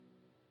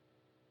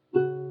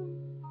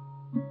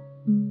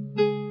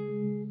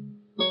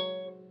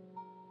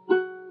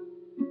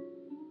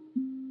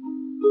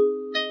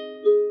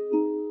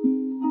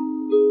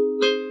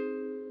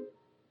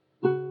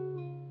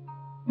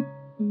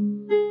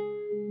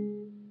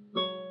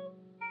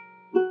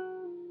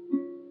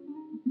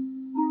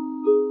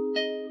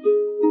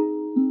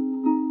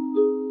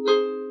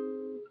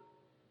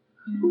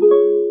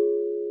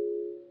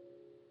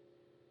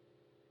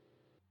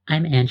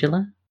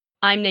Angela.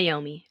 I'm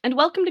Naomi, and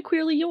welcome to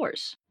Queerly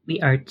Yours. We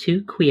are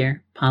two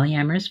queer,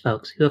 polyamorous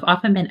folks who have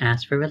often been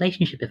asked for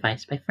relationship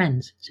advice by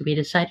friends, so we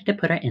decided to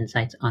put our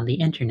insights on the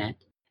internet.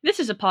 This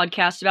is a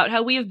podcast about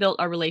how we have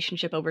built our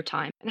relationship over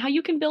time and how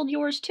you can build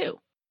yours too.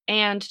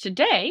 And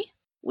today,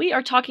 we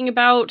are talking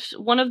about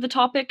one of the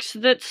topics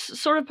that's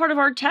sort of part of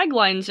our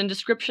taglines and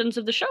descriptions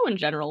of the show in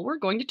general. We're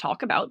going to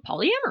talk about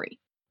polyamory.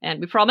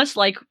 And we promise,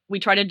 like we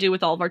try to do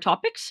with all of our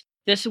topics,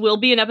 this will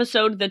be an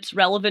episode that's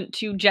relevant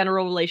to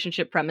general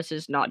relationship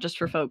premises, not just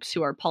for folks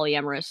who are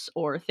polyamorous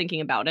or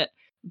thinking about it.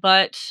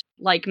 But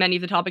like many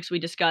of the topics we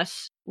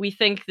discuss, we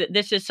think that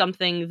this is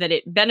something that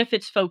it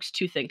benefits folks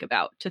to think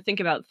about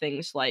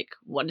things like,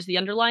 what is the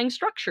underlying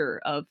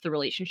structure of the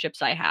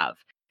relationships I have?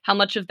 How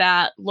much of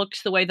that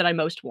looks the way that I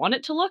most want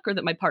it to look, or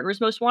that my partners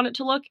most want it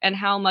to look, and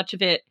how much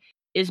of it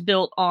is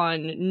built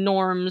on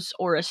norms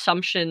or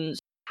assumptions,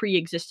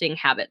 pre-existing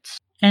habits.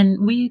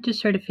 And we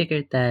just sort of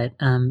figured that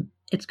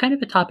it's kind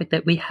of a topic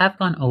that we have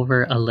gone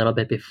over a little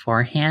bit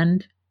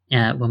beforehand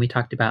when we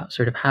talked about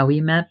sort of how we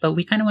met, but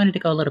we kind of wanted to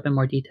go a little bit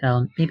more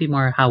detail, maybe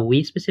more how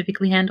we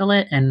specifically handle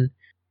it, and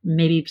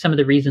maybe some of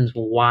the reasons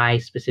why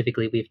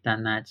specifically we've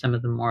done that, some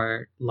of the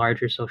more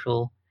larger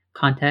social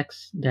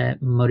contexts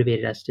that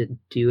motivated us to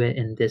do it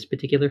in this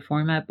particular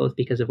format, both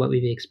because of what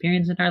we've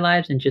experienced in our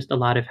lives and just a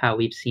lot of how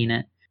we've seen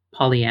it,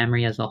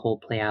 polyamory as a whole,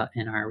 play out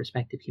in our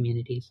respective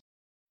communities.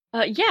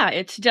 Yeah,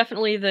 it's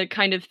definitely the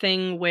kind of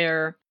thing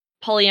where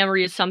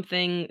polyamory is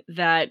something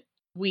that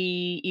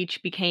we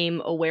each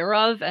became aware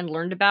of and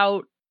learned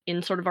about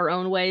in sort of our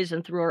own ways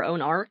and through our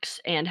own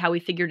arcs, and how we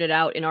figured it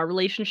out in our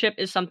relationship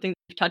is something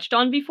we've touched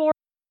on before,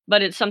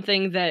 but it's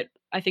something that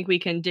I think we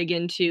can dig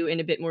into in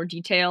a bit more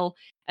detail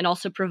and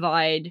also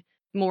provide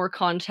more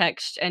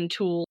context and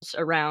tools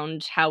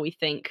around how we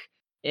think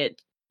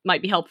it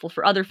might be helpful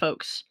for other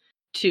folks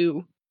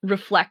to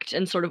reflect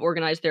and sort of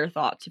organize their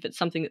thoughts if it's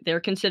something that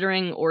they're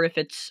considering, or if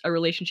it's a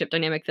relationship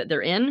dynamic that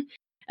they're in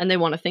and they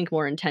want to think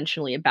more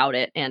intentionally about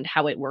it and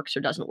how it works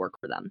or doesn't work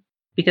for them.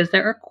 Because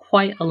there are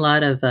quite a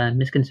lot of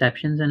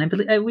misconceptions, and I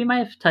believe we might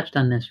have touched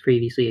on this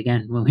previously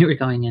again when we were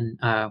going in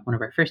one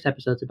of our first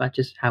episodes about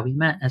just how we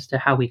met as to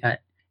how we got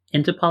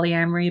into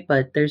polyamory,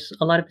 but there's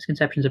a lot of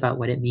misconceptions about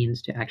what it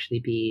means to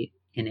actually be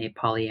in a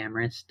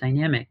polyamorous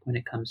dynamic when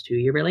it comes to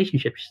your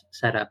relationship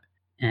setup.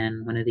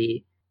 And one of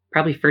the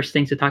probably first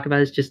things to talk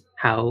about is just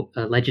how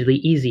allegedly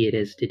easy it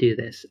is to do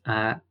this.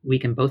 We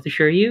can both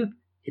assure you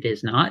it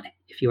is not.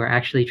 If you are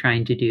actually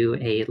trying to do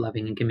a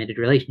loving and committed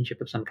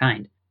relationship of some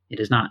kind, it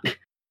is not.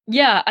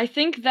 Yeah, I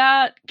think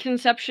that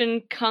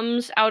conception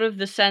comes out of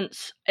the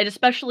sense, and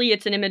especially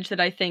it's an image that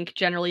I think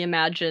generally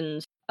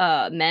imagines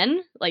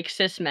men, like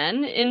cis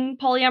men, in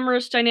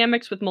polyamorous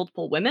dynamics with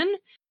multiple women,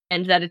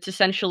 and that it's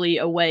essentially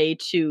a way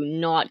to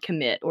not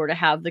commit or to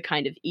have the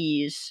kind of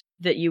ease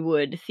that you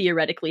would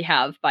theoretically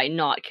have by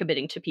not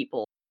committing to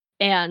people.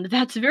 And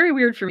that's very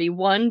weird for me.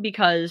 One,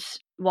 because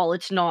while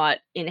it's not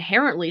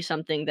inherently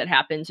something that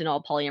happens in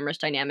all polyamorous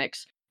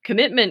dynamics,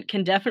 commitment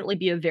can definitely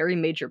be a very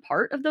major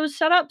part of those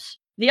setups.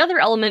 The other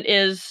element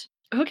is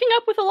hooking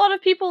up with a lot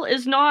of people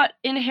is not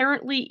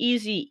inherently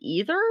easy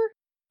either.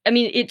 I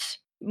mean, it's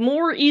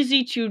more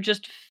easy to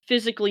just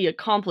physically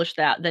accomplish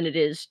that than it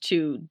is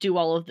to do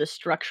all of the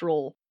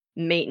structural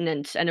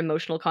maintenance and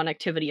emotional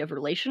connectivity of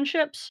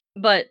relationships.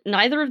 But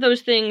neither of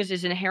those things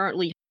is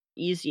inherently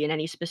easy in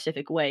any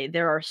specific way.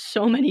 There are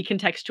so many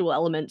contextual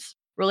elements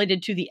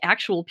related to the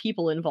actual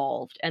people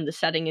involved and the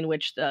setting in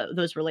which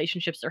those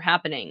relationships are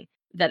happening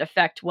that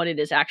affect what it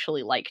is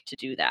actually like to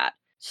do that.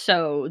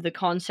 So the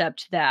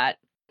concept that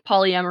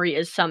polyamory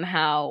is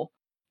somehow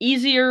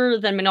easier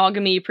than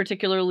monogamy,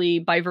 particularly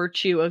by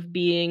virtue of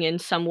being in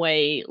some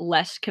way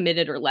less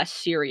committed or less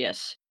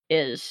serious,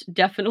 is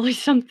definitely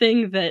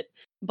something that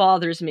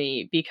bothers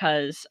me,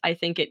 because I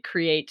think it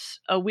creates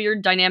a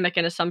weird dynamic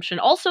and assumption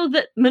also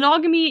that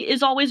monogamy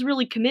is always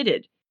really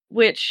committed,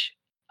 which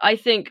I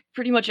think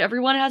pretty much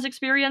everyone has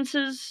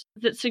experiences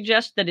that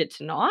suggest that it's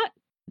not,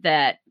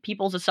 that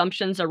people's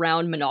assumptions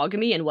around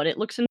monogamy and what it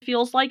looks and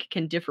feels like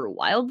can differ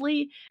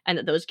wildly, and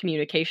that those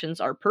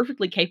communications are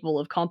perfectly capable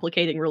of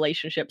complicating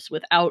relationships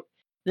without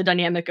the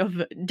dynamic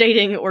of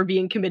dating or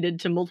being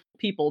committed to multiple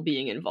people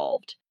being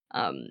involved.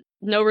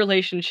 No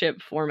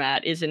relationship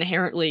format is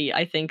inherently,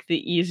 I think, the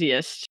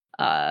easiest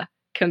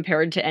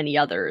compared to any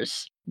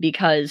others,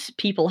 because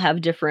people have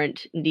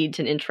different needs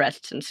and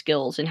interests and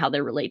skills in how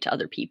they relate to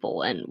other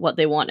people, and what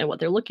they want and what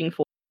they're looking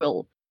for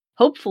will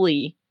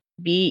hopefully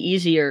be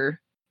easier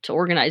to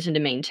organize and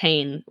to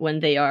maintain when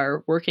they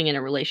are working in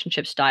a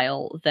relationship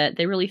style that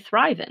they really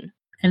thrive in.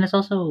 And it's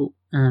also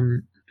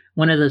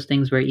one of those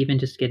things where even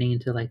just getting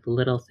into like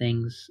little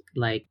things,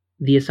 like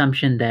the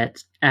assumption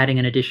that adding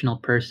an additional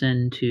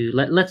person to,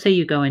 let's say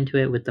you go into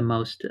it with the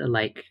most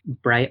like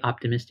bright,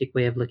 optimistic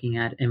way of looking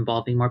at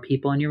involving more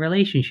people in your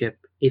relationship.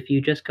 If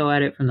you just go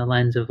at it from the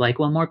lens of like,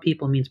 well, more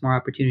people means more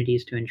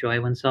opportunities to enjoy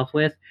oneself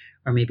with,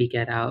 or maybe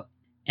get out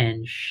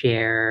and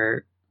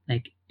share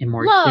like in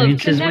more love,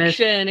 experiences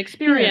connection, with,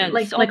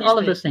 experience, like all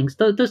of those things.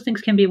 Those things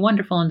can be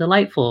wonderful and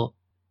delightful.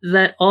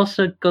 that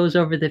also goes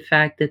over the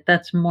fact that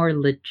that's more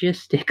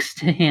logistics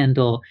to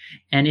handle.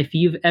 And if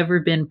you've ever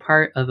been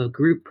part of a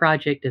group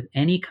project of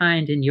any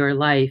kind in your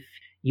life,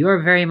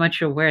 you're very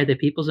much aware that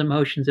people's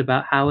emotions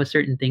about how a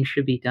certain thing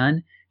should be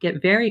done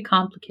get very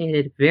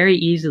complicated very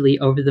easily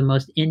over the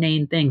most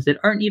inane things that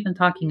aren't even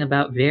talking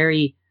about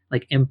very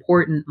like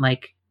important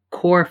like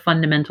core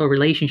fundamental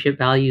relationship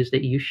values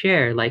that you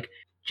share. Like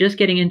just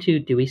getting into,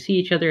 do we see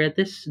each other at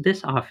this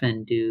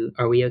often? Do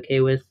Are we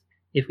okay with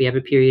if we have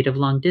a period of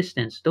long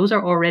distance? Those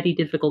are already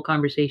difficult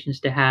conversations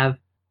to have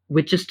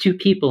with just two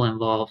people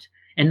involved,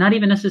 and not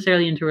even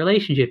necessarily into a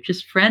relationship,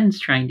 just friends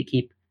trying to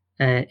keep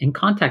in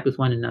contact with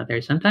one another.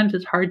 Sometimes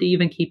it's hard to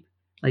even keep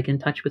like in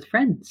touch with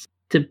friends.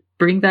 To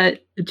bring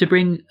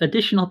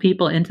additional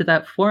people into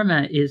that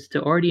format is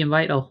to already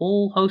invite a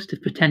whole host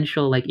of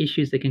potential like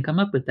issues that can come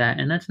up with that.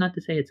 And that's not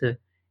to say it's a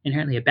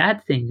inherently a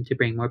bad thing to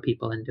bring more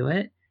people into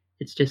it.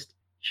 It's just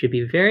should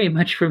be very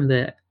much from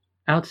the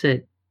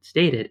outset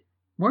stated.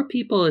 More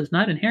people is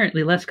not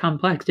inherently less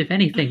complex. If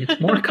anything,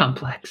 it's more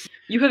complex.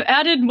 You have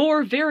added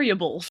more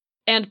variables,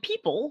 and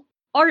people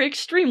are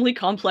extremely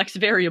complex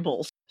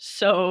variables.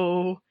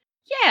 So,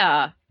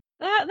 yeah,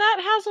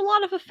 that has a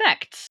lot of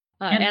effects.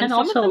 And some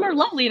also, of them are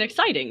lovely and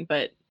exciting,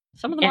 but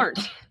some of them aren't.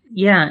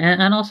 Yeah,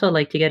 and also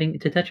like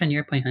to touch on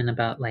your point, Han,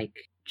 about like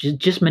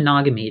just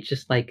monogamy. It's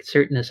just like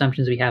certain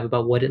assumptions we have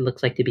about what it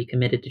looks like to be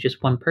committed to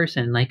just one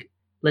person. Like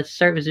let's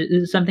start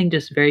with something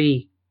just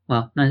very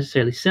well, not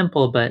necessarily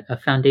simple, but a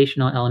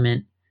foundational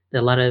element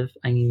that a lot of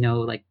I know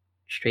like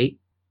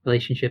straight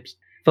relationships,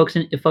 folks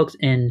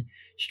in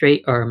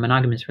straight or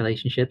monogamous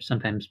relationships,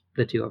 sometimes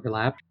the two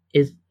overlap,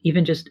 is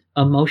even just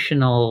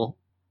emotional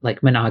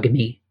like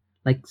monogamy.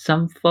 Like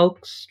some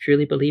folks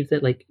truly believe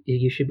that like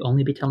you should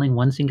only be telling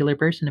one singular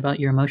person about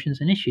your emotions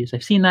and issues.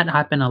 I've seen that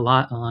happen a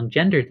lot along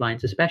gendered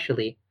lines,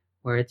 especially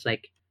where it's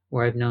like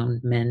where I've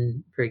known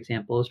men, for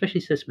example,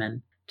 especially cis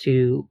men,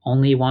 to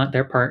only want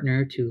their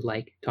partner to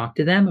like talk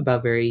to them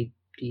about very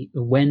deep,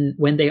 when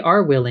they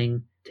are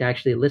willing to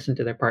actually listen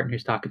to their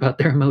partners talk about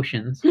their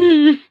emotions,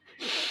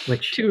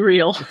 which Too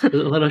real. it's a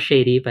little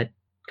shady, but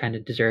kind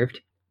of deserved.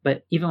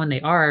 But even when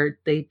they are,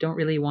 they don't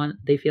really want,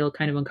 they feel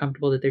kind of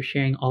uncomfortable that they're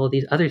sharing all of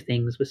these other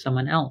things with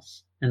someone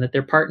else and that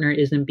their partner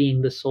isn't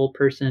being the sole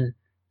person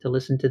to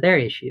listen to their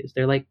issues.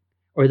 They're like,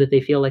 or that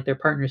they feel like their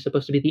partner is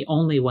supposed to be the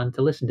only one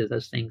to listen to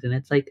those things. And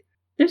it's like,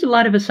 there's a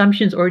lot of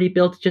assumptions already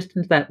built just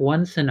into that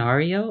one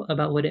scenario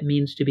about what it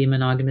means to be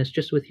monogamous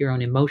just with your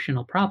own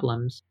emotional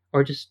problems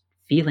or just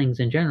feelings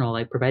in general,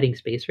 like providing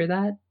space for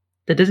that.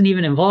 That doesn't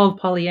even involve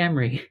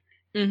polyamory.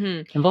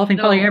 Mm-hmm. Involving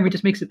polyamory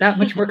just makes it that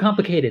much more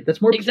complicated.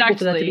 That's more people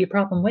for that to be a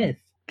problem with.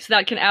 So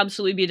that can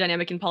absolutely be a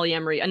dynamic in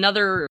polyamory.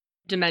 Another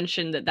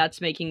dimension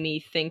that's making me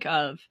think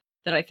of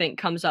that I think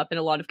comes up in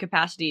a lot of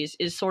capacities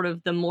is sort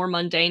of the more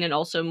mundane and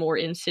also more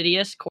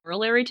insidious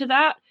corollary to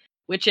that,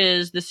 which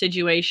is the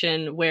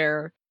situation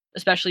where,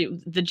 especially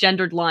the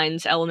gendered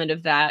lines element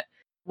of that,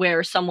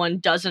 where someone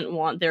doesn't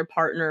want their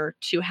partner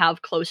to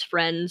have close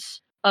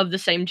friends of the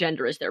same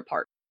gender as their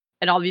partner.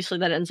 And obviously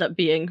that ends up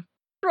being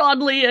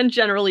broadly and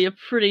generally a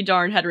pretty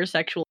darn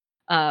heterosexual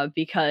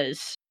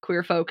because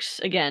queer folks,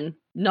 again,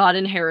 not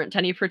inherent to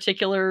any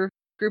particular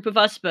group of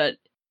us, but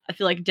I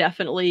feel like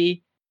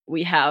definitely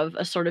we have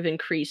a sort of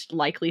increased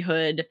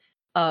likelihood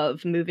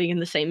of moving in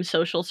the same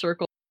social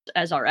circles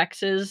as our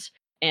exes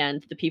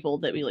and the people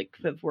that we like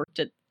have worked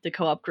at the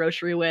co-op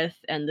grocery with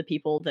and the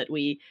people that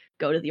we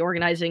go to the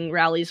organizing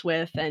rallies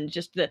with and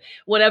just the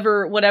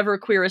whatever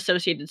queer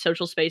associated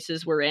social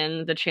spaces we're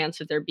in, the chance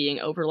of there being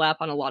overlap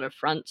on a lot of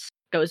fronts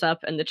goes up,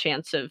 and the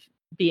chance of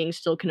being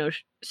still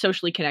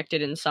socially connected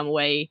in some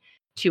way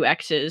to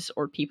exes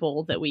or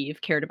people that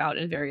we've cared about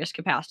in various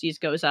capacities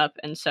goes up.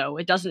 And so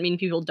it doesn't mean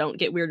people don't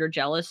get weird or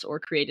jealous or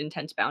create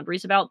intense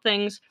boundaries about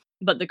things,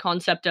 but the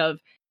concept of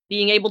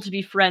being able to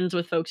be friends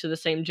with folks of the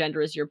same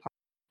gender as your partner,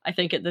 I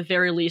think at the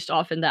very least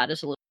often that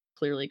is a little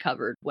clearly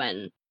covered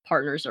when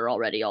partners are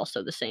already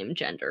also the same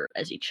gender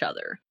as each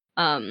other.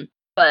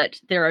 But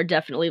there are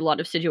definitely a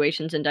lot of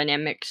situations and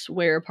dynamics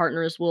where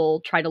partners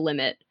will try to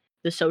limit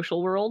the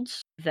social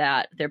worlds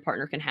that their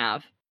partner can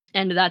have.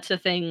 And that's a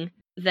thing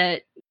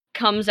that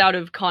comes out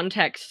of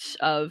contexts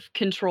of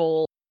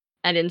control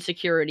and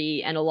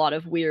insecurity and a lot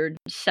of weird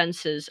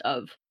senses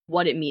of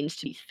what it means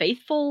to be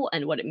faithful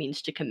and what it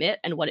means to commit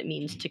and what it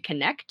means to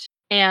connect.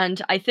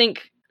 And I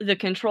think the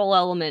control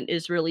element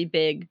is really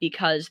big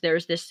because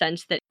there's this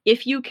sense that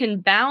if you can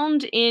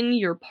bound in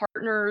your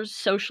partner's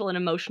social and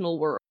emotional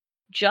world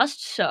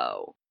just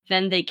so,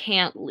 then they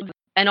can't leave.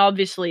 And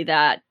obviously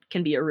that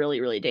can be a really,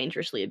 really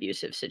dangerously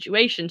abusive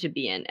situation to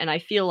be in. And I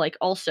feel like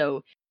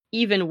also,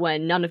 even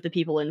when none of the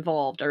people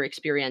involved are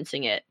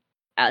experiencing it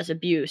as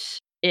abuse,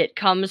 it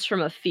comes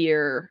from a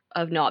fear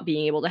of not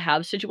being able to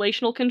have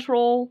situational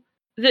control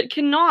that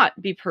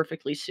cannot be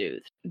perfectly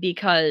soothed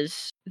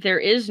because there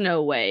is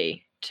no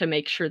way to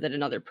make sure that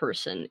another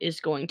person is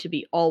going to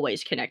be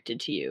always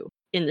connected to you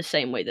in the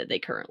same way that they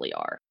currently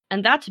are.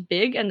 And that's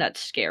big and that's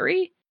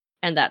scary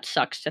and that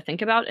sucks to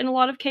think about in a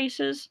lot of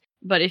cases.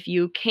 But if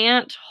you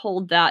can't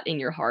hold that in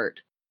your heart,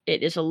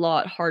 it is a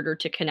lot harder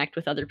to connect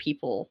with other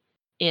people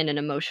in an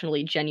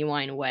emotionally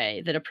genuine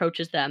way that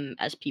approaches them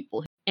as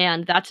people.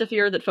 And that's a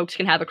fear that folks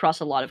can have across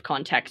a lot of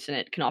contexts, and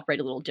it can operate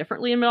a little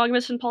differently in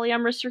monogamous and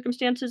polyamorous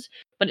circumstances,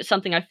 but it's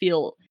something I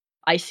feel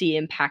I see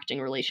impacting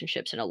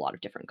relationships in a lot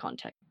of different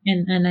contexts.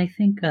 And I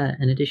think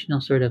an additional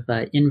sort of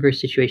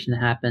inverse situation that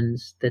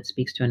happens that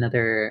speaks to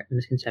another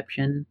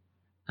misconception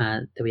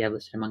that we have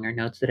listed among our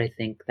notes that I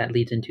think that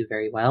leads into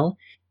very well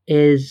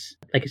is,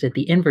 like I said,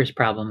 the inverse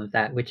problem of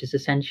that, which is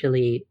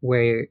essentially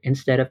where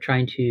instead of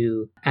trying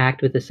to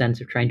act with a sense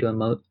of trying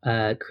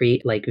to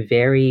create like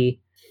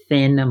very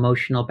thin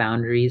emotional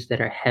boundaries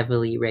that are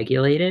heavily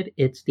regulated,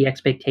 it's the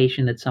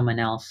expectation that someone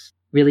else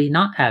really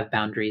not have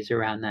boundaries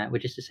around that,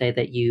 which is to say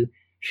that you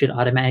should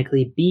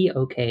automatically be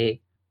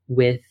okay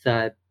with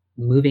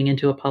moving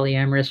into a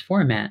polyamorous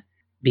format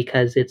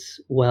because it's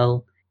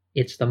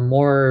the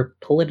more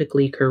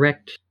politically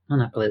correct, well,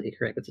 not politically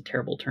correct, that's a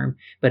terrible term,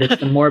 but it's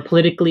the more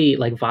politically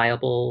like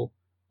viable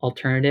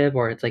alternative,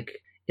 or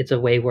it's a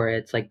way where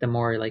it's like the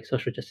more like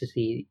social justice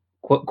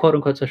quote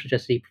unquote social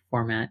justice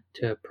format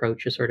to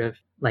approach a sort of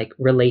like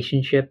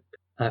relationship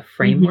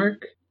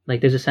framework. Like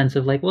there's a sense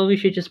of like, well, we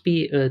should just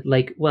be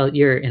like, well,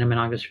 you're in a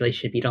monogamous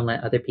relationship, you don't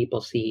let other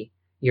people see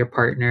your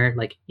partner,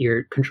 like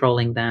you're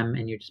controlling them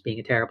and you're just being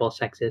a terrible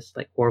sexist,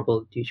 like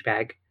horrible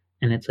douchebag.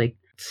 And it's like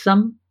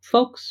some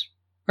folks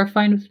are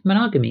fine with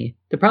monogamy.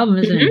 The problem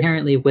isn't Mhm.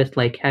 inherently with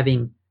like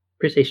having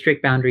per se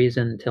strict boundaries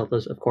until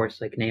those, of course,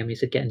 like Naomi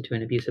said, get into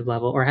an abusive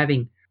level, or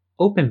having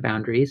open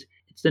boundaries.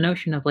 It's the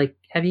notion of like,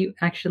 have you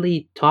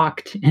actually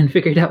talked and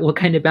figured out what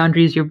kind of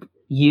boundaries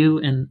you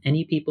and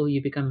any people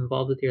you become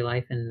involved with your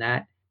life in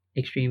that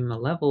extreme a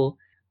level,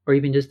 or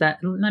even just that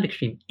not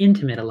extreme,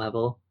 intimate a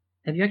level,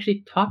 have you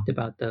actually talked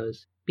about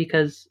those?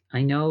 Because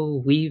I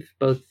know we've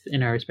both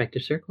in our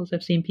respective circles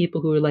have seen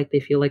people who are like they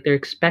feel like they're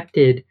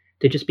expected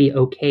to just be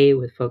okay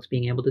with folks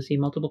being able to see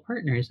multiple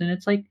partners. And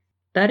it's like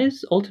that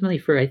is ultimately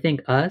for I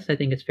think us, I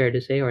think it's fair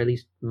to say, or at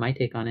least my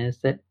take on it is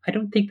that I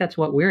don't think that's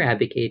what we're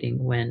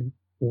advocating when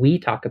we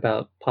talk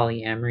about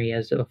polyamory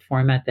as a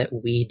format that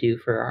we do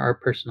for our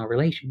personal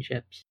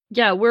relationships.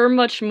 Yeah, we're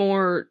much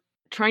more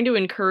trying to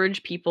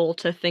encourage people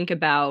to think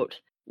about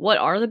what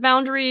are the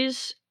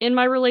boundaries in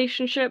my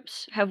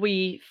relationships? Have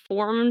we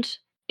formed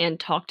and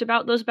talked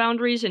about those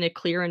boundaries in a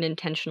clear and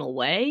intentional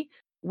way?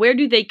 Where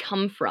do they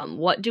come from?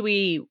 What do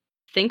we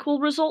think will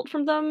result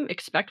from them,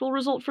 expect will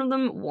result from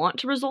them, want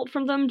to result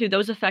from them? Do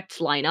those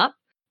effects line up?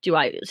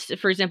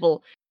 For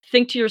example, try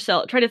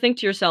to think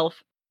to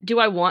yourself, do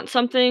I want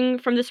something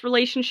from this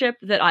relationship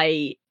that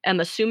I am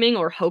assuming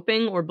or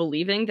hoping or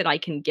believing that I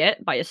can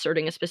get by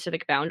asserting a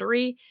specific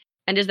boundary?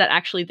 And is that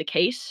actually the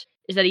case?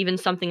 Is that even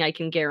something I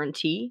can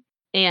guarantee?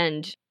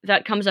 And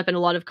that comes up in a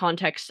lot of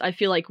contexts. I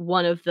feel like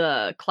one of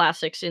the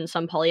classics in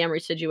some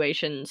polyamory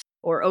situations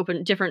or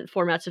open different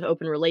formats of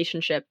open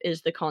relationship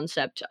is the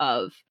concept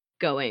of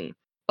going,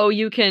 oh,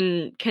 you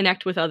can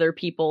connect with other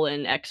people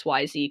in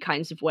XYZ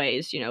kinds of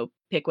ways,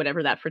 pick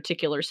whatever that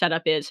particular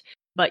setup is,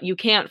 but you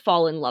can't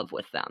fall in love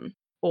with them,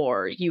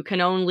 or you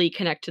can only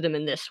connect to them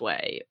in this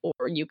way,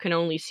 or you can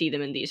only see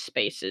them in these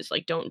spaces,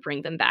 like don't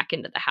bring them back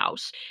into the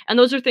house. And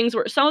those are things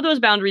where some of those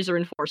boundaries are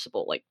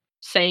enforceable, like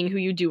saying who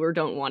you do or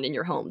don't want in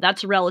your home.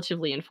 That's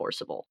relatively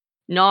enforceable.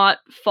 Not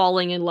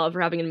falling in love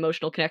or having an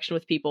emotional connection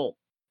with people,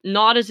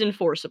 not as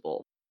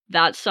enforceable.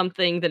 That's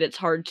something that it's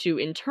hard to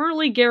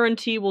internally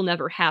guarantee will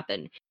never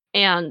happen.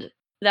 And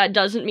that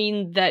doesn't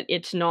mean that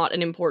it's not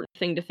an important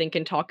thing to think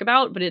and talk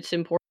about, but it's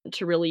important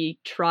to really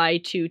try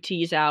to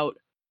tease out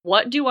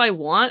what do I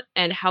want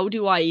and how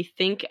do I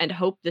think and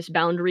hope this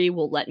boundary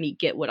will let me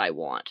get what I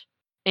want.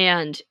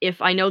 And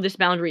if I know this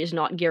boundary is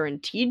not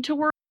guaranteed to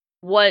work,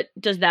 what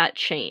does that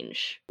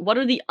change? What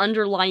are the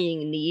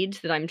underlying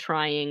needs that I'm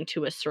trying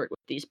to assert with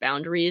these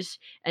boundaries?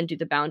 And do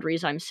the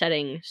boundaries I'm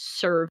setting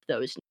serve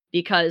those?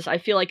 Because I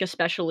feel like,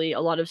 especially a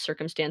lot of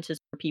circumstances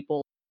where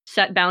people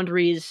set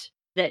boundaries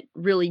that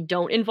really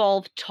don't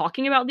involve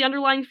talking about the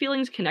underlying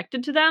feelings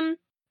connected to them,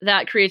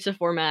 that creates a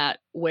format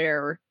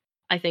where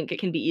I think it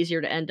can be easier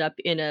to end up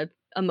in a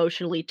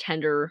emotionally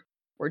tender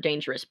or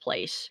dangerous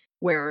place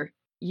where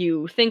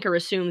you think or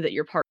assume that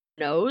your partner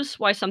knows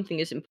why something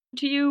is important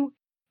to you,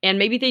 and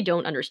maybe they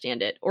don't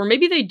understand it, or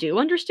maybe they do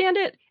understand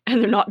it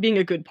and they're not being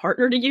a good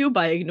partner to you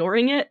by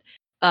ignoring it,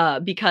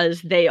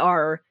 because they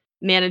are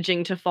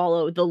managing to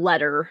follow the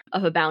letter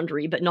of a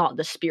boundary but not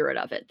the spirit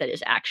of it that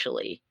is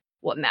actually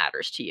what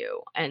matters to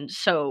you. And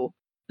so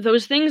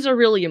those things are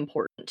really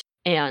important.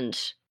 And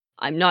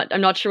I'm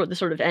not sure what the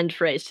sort of end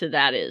phrase to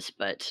that is,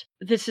 but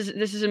this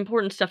is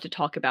important stuff to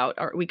talk about.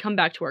 We come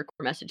back to our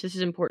core message. This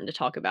is important to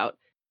talk about.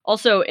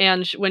 Also,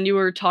 Ange, when you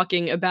were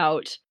talking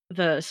about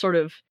the sort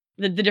of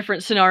the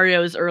different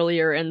scenarios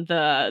earlier and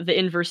the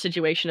inverse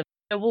situation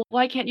of, well,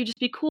 why can't you just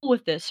be cool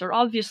with this? Or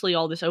obviously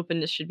all this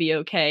openness should be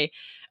okay.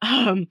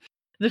 Um,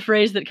 the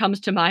phrase that comes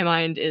to my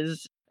mind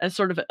is as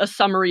sort of a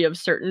summary of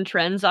certain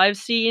trends I've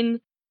seen.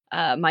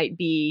 Might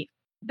be,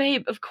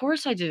 babe, of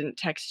course I didn't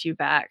text you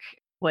back.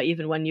 What,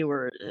 even when you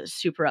were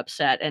super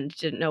upset and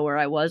didn't know where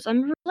I was?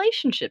 I'm a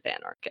relationship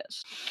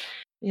anarchist.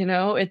 You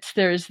know,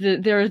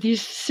 there are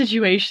these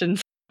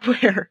situations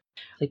where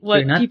Like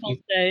what people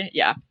say,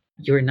 yeah,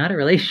 you're not a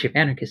relationship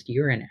anarchist.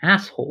 You're an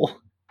asshole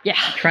yeah,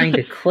 trying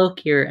to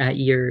cloak your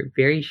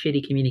very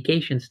shitty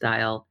communication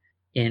style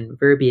in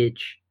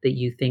verbiage that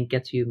you think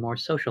gets you more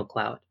social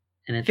clout.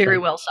 And it's very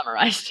like, well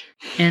summarized.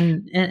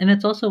 and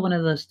it's also one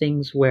of those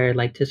things where,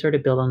 like, to sort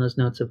of build on those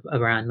notes of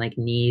around like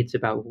needs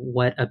about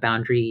what a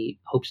boundary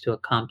hopes to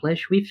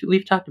accomplish.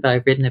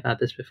 I've written about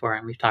this before,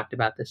 and we've talked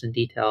about this in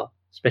detail,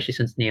 especially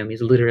since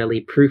Naomi's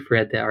literally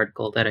proofread the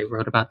article that I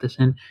wrote about this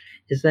in.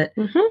 Is that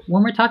Mm-hmm.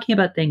 when we're talking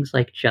about things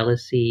like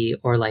jealousy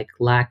or like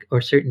lack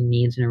or certain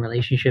needs in a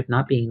relationship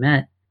not being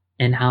met,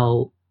 and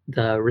how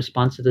the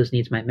response to those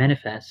needs might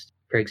manifest,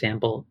 for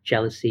example,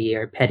 jealousy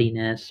or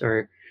pettiness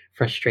or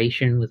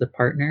frustration with a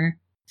partner,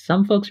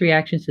 some folks'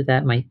 reactions to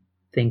that might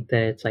think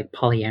that it's like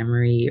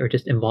polyamory or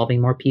just involving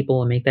more people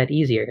will make that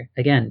easier.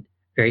 Again,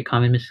 very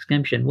common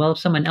misconception. Well, if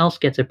someone else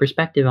gets a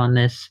perspective on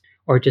this,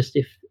 or just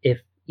if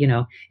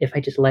I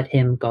just let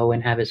him go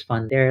and have his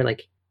fun there,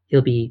 like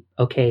he'll be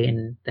okay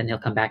and then he'll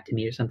come back to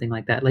me or something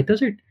like that. Like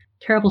those are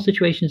terrible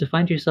situations to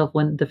find yourself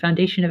when the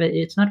foundation of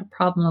it's not a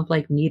problem of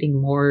like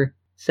needing more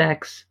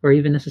sex or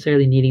even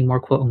necessarily needing more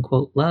quote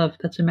unquote love.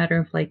 That's a matter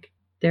of like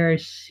there are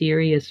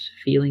serious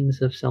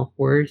feelings of self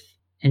worth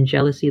and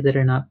jealousy that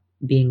are not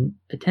being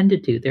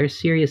attended to. There are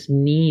serious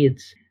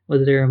needs,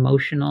 whether they're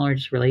emotional or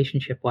just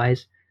relationship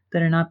wise,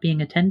 that are not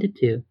being attended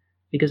to.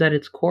 Because at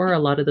its core, a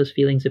lot of those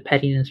feelings of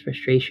pettiness,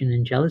 frustration,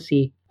 and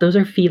jealousy, those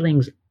are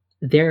feelings.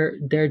 They're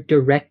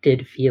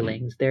directed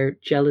feelings. They're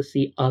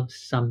jealousy of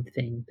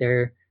something.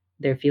 They're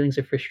feelings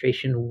of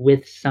frustration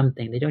with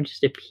something. They don't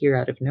just appear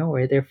out of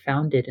nowhere. They're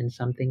founded in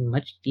something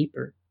much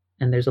deeper.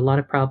 And there's a lot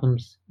of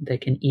problems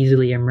that can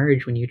easily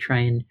emerge when you try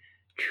and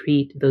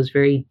treat those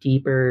very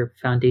deeper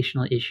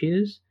foundational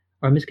issues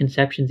or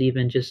misconceptions,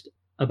 even just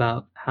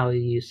about how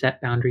you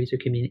set boundaries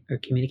or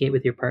communicate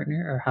with your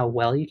partner or how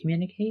well you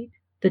communicate,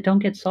 that don't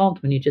get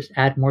solved when you just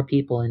add more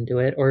people into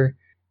it. Or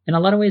in a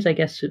lot of ways, I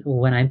guess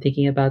when I'm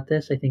thinking about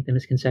this, I think the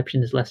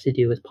misconception is less to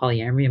do with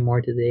polyamory and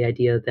more to the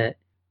idea that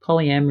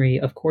polyamory,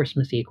 of course,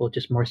 must equal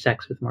just more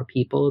sex with more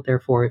people.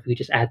 Therefore, if we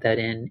just add that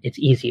in, it's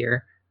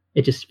easier.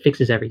 It just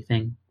fixes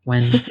everything.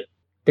 When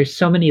there's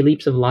so many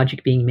leaps of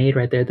logic being made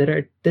right there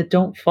that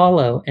don't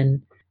follow,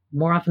 and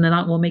more often than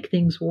not will make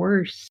things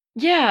worse.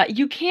 Yeah,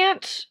 you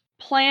can't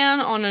plan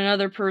on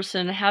another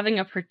person having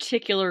a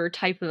particular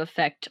type of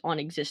effect on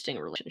existing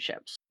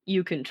relationships.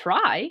 You can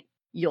try,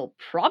 you'll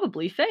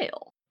probably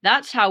fail.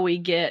 That's how we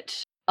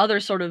get other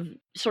sort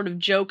of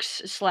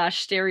jokes slash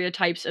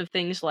stereotypes of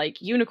things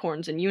like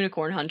unicorns and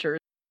unicorn hunters.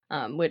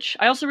 Which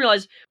I also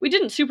realize we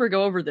didn't super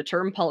go over the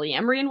term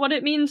polyamory and what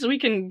it means. We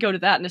can go to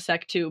that in a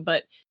sec too,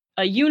 but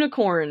a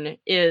unicorn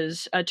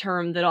is a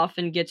term that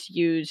often gets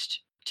used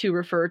to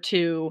refer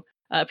to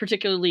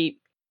particularly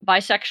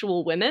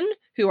bisexual women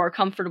who are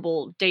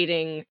comfortable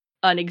dating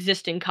an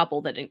existing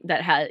couple that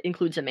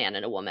includes a man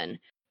and a woman.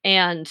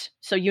 And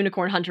so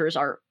unicorn hunters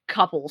are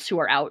couples who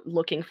are out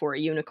looking for a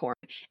unicorn.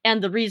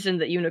 And the reason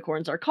that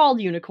unicorns are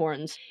called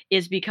unicorns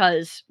is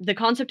because the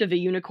concept of a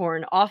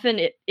unicorn often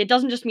it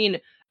doesn't just mean,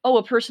 oh,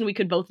 a person we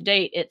could both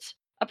date. It's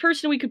a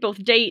person we could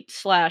both date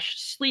slash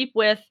sleep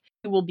with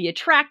who will be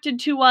attracted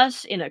to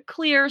us in a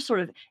clear, sort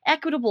of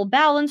equitable,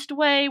 balanced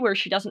way where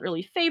she doesn't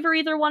really favor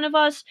either one of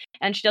us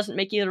and she doesn't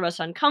make either of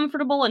us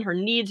uncomfortable and her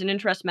needs and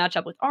interests match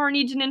up with our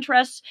needs and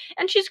interests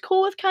and she's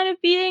cool with kind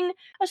of being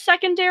a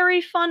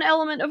secondary fun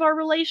element of our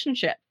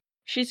relationship.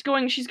 She's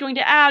going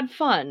to add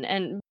fun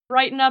and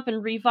brighten up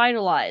and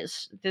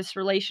revitalize this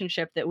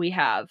relationship that we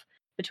have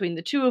between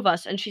the two of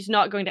us, and she's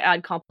not going to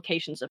add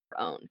complications of her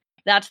own.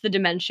 That's the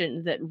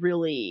dimension that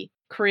really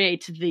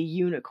creates the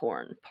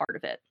unicorn part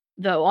of it.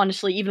 Though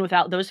honestly, even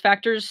without those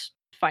factors,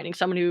 finding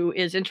someone who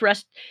is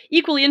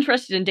equally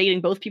interested in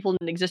dating both people in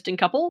an existing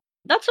couple,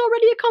 that's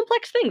already a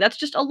complex thing. That's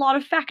just a lot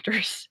of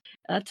factors.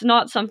 That's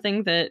not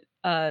something that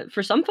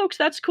for some folks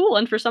that's cool,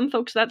 and for some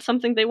folks that's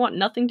something they want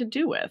nothing to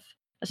do with.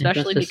 And that's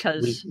Especially just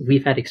because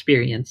we've had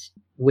experience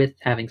with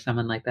having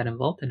someone like that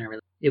involved in our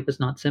relationship. It was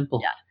not simple.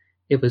 yeah,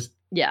 It was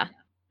yeah,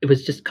 it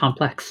was just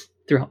complex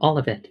through all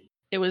of it.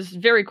 it was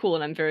very cool,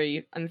 and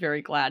I'm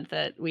very glad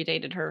that we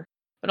dated her.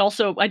 But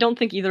also, I don't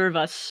think either of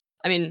us.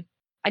 I mean,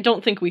 I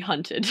don't think we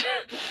hunted.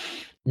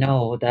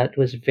 No, that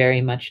was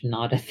very much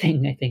not a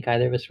thing I think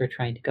either of us were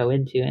trying to go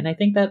into. And I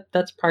think that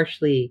that's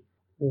partially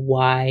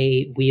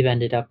why we've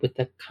ended up with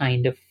the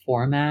kind of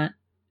format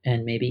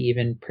and maybe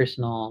even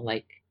personal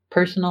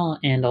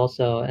and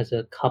also as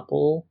a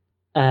couple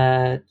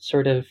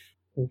sort of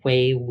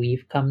way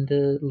we've come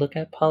to look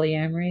at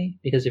polyamory.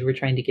 Because if we're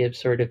trying to give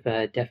sort of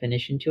a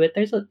definition to it,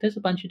 there's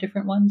a bunch of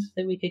different ones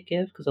that we could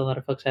give because a lot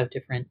of folks have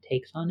different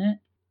takes on it.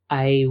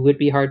 I would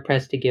be hard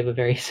pressed to give a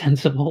very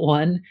sensible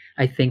one.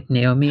 I think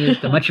Naomi is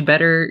the much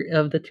better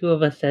of the two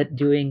of us at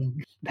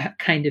doing that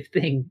kind of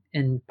thing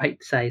in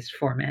bite sized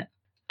format.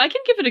 I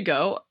can give it a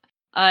go.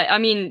 I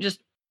mean, just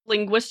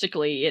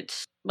linguistically,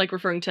 it's like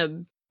referring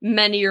to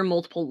many or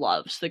multiple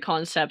loves, the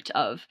concept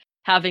of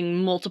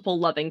having multiple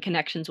loving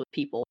connections with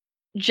people.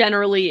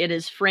 generally it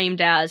is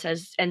framed as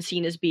and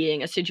seen as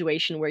being a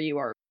situation where you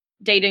are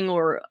dating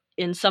or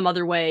in some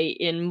other way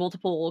in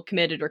multiple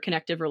committed or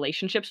connective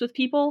relationships with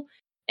people,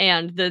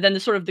 and then the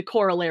sort of the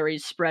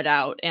corollaries spread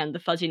out and the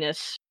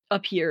fuzziness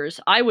appears.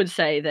 I would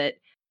say that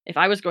if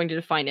I was going to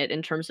define it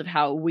in terms of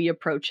how we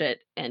approach it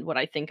and what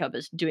I think of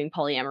as doing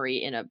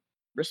polyamory in a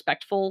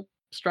respectful,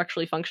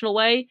 structurally functional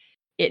way,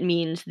 it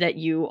means that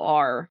you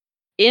are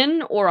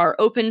in or are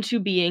open to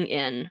being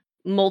in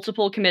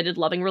multiple committed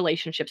loving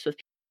relationships with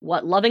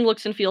what loving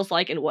looks and feels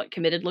like and what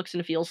committed looks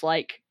and feels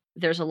like.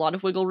 There's a lot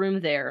of wiggle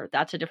room there.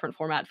 That's a different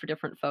format for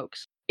different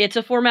folks. It's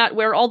a format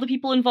where all the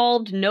people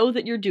involved know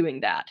that you're doing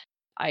that.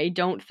 I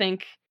don't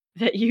think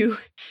that you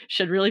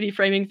should really be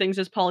framing things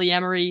as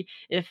polyamory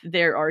if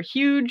there are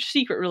huge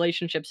secret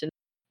relationships in,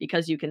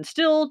 because you can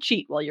still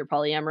cheat while you're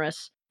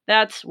polyamorous.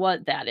 That's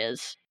what that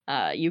is.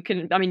 You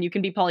can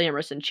be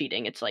polyamorous and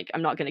cheating. It's like,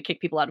 I'm not going to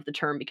kick people out of the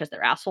term because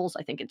they're assholes.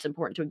 I think it's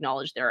important to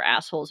acknowledge there are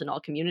assholes in all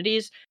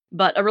communities.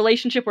 But a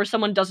relationship where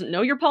someone doesn't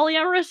know you're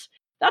polyamorous,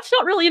 that's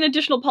not really an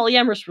additional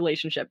polyamorous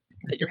relationship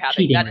that you're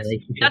having. Cheating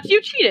relationship. That's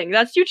you cheating.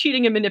 That's you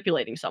cheating and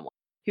manipulating someone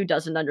who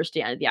doesn't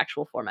understand the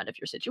actual format of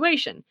your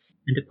situation.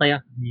 And to play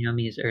off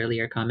Naomi's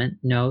earlier comment,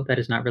 no, that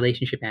is not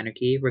relationship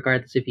anarchy,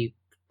 regardless if you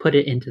put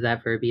it into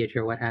that verbiage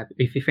or what have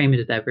you. If you frame it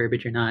as that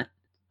verbiage or not.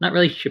 Not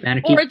relationship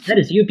anarchy. That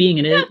is you being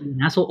an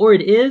asshole, or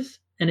it is,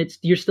 and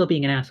you're still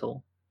being an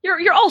asshole.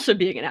 You're also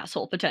being an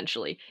asshole,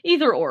 potentially.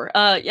 Either or.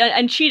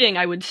 And cheating,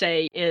 I would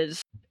say,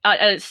 is, at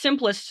its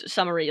simplest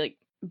summary, like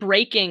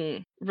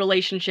breaking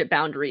relationship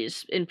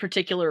boundaries, in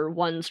particular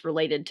ones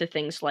related to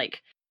things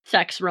like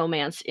sex,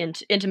 romance,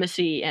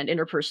 intimacy, and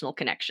interpersonal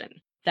connection.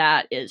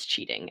 That is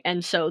cheating.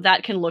 And so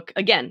that can look,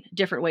 again,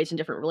 different ways in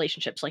different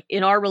relationships. Like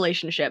in our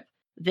relationship,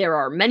 there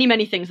are many,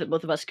 many things that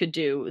both of us could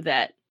do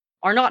that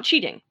are not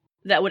cheating,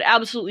 that would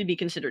absolutely be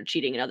considered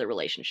cheating in other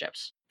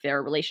relationships. There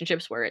are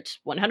relationships where it's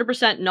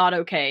 100% not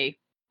okay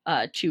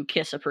to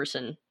kiss a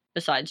person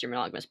besides your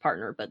monogamous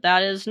partner, but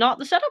that is not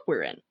the setup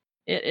we're in.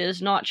 It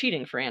is not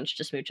cheating for Ange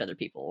to smooch other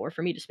people or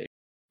for me to smooch.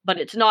 But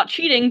it's not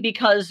cheating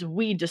because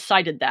we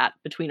decided that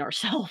between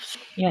ourselves.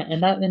 Yeah,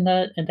 and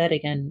that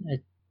again,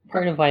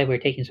 part of why we're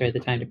taking sort of the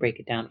time to break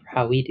it down for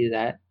how we do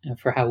that,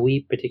 for how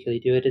we particularly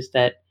do it, is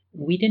that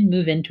we didn't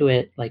move into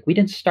it, like we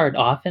didn't start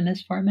off in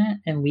this format,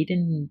 and we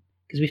didn't,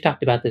 because we've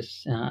talked about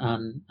this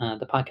on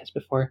the podcast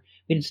before,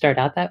 we didn't start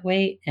out that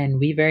way, and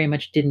we very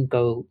much didn't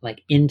go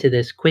like into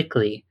this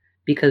quickly,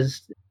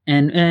 because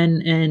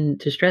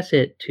and to stress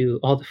it to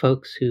all the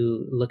folks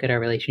who look at our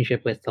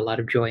relationship with a lot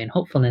of joy and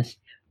hopefulness,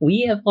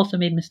 we have also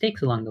made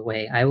mistakes along the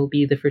way. I will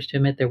be the first to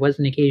admit there was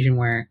an occasion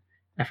where,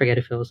 I forget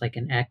if it was like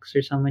an ex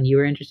or someone you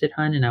were interested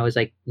in, and I was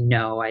like,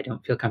 no, I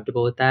don't feel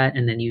comfortable with that.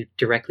 And then you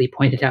directly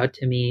pointed out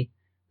to me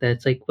that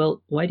it's like,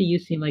 well, why do you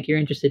seem like you're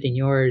interested in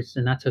yours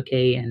and that's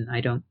okay and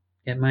I don't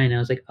get mine? And I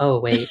was like,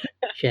 oh, wait,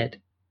 shit,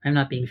 I'm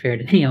not being fair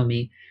to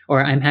Naomi.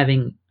 Or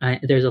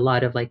there's a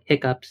lot of like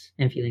hiccups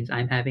and feelings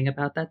I'm having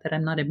about that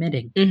I'm not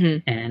admitting.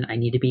 Mm-hmm. And I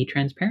need to be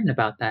transparent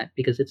about that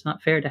because it's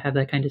not fair to have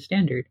that kind of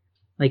standard.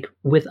 Like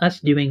with us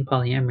doing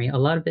polyamory, a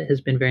lot of it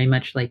has been very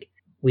much like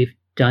we've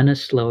done a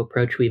slow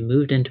approach. We've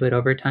moved into it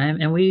over time,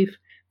 and we've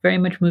very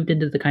much moved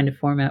into the kind of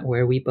format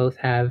where we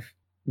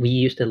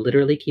used to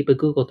literally keep a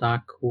Google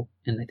Doc,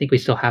 and I think we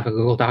still have a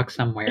Google Doc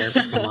somewhere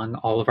among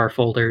all of our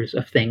folders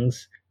of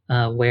things,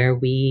 where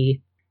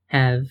we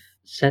have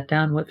set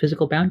down what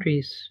physical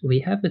boundaries we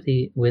have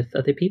with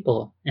other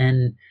people.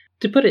 And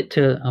to put it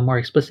to a more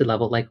explicit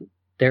level, like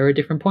there are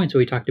different points where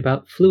we talked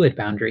about fluid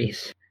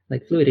boundaries,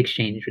 like fluid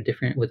exchange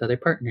with other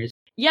partners.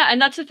 Yeah,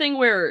 and that's a thing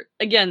where,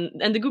 again,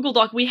 and the Google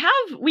Doc,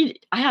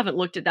 I haven't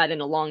looked at that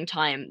in a long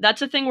time.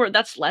 That's a thing where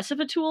that's less of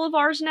a tool of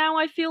ours now,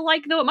 I feel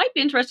like, though it might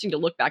be interesting to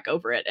look back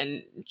over it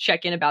and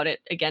check in about it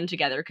again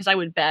together, because I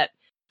would bet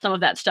some of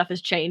that stuff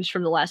has changed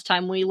from the last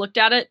time we looked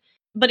at it.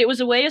 But it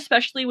was a way,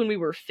 especially when we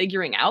were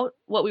figuring out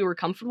what we were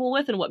comfortable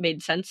with and what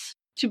made sense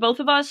to both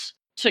of us,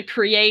 to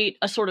create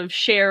a sort of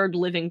shared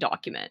living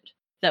document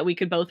that we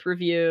could both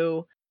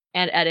review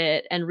and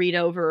edit and read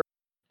over.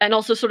 And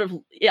also sort of,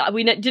 yeah,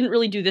 we didn't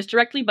really do this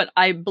directly, but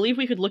I believe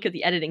we could look at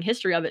the editing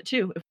history of it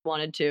too, if we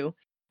wanted to,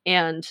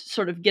 and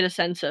sort of get a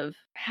sense of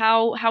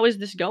how is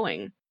this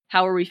going?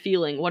 How are we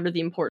feeling? What are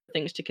the important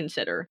things to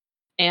consider?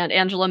 And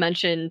Angela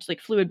mentioned like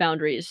fluid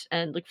boundaries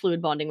and like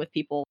fluid bonding with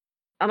people.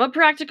 I'm a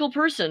practical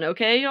person,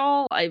 okay,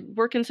 y'all? I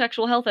work in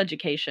sexual health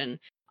education.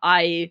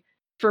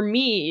 For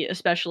me,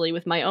 especially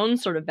with my own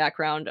sort of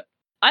background,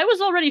 I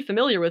was already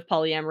familiar with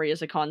polyamory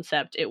as a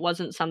concept. It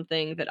wasn't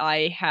something that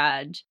I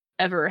had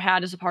ever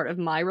had as a part of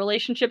my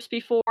relationships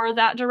before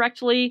that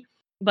directly,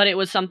 but it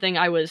was something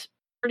I was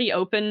pretty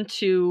open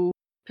to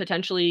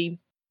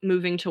potentially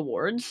moving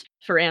towards.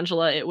 For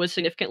Angela, it was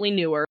significantly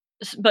newer.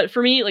 But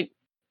for me, like,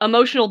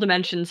 emotional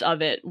dimensions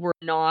of it were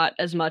not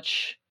as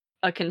much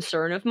a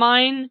concern of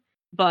mine,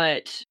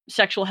 but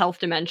sexual health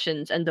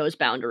dimensions and those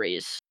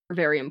boundaries are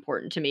very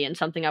important to me and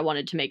something I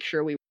wanted to make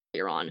sure we were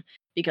clear on,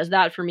 because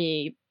that, for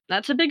me,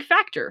 that's a big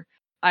factor.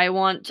 I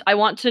want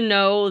to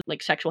know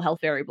like sexual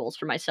health variables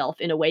for myself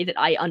in a way that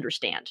I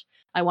understand.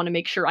 I want to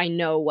make sure I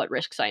know what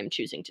risks I am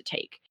choosing to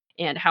take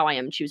and how I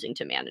am choosing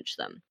to manage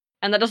them.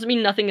 And that doesn't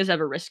mean nothing is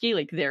ever risky.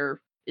 Like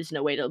there is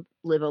no way to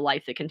live a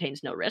life that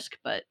contains no risk,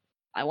 but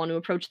I want to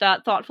approach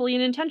that thoughtfully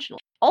and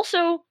intentionally.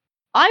 Also,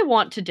 I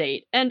want to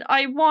date, and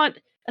I want,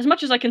 as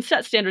much as I can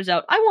set standards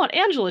out, I want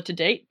Angela to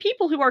date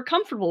people who are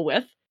comfortable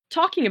with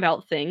talking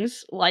about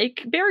things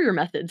like barrier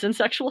methods and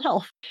sexual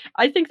health.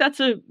 I think that's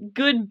a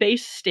good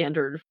base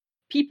standard.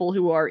 People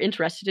who are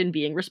interested in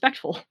being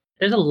respectful.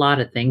 There's a lot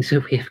of things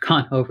that we have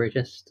gone over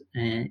just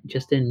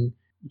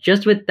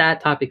with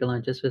that topic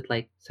alone, just with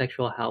like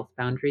sexual health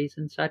boundaries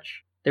and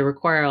such. They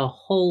require a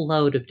whole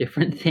load of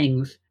different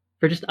things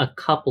for just a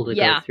couple to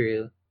go Yeah.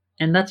 through.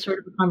 And that's sort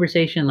of a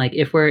conversation. Like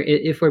if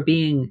we're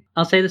being,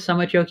 I'll say this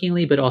somewhat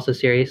jokingly, but also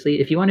seriously.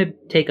 If you want to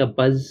take a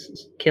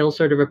buzzkill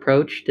sort of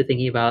approach to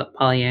thinking about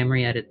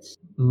polyamory at its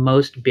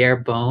most bare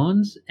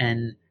bones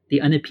and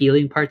the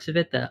unappealing parts of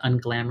it, the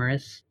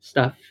unglamorous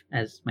stuff,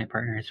 as my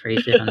partner has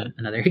phrased it on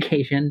another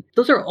occasion.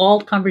 Those are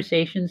all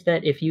conversations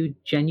that if you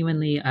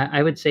genuinely,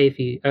 I would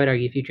say, I would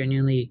argue, if you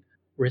genuinely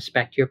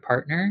respect your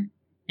partner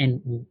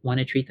and want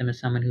to treat them as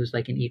someone who's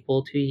like an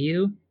equal to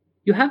you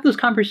have those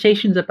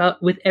conversations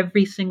about with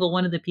every single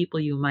one of the people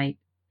you might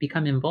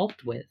become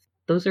involved with.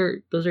 Those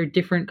are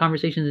different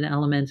conversations and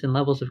elements and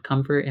levels of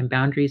comfort and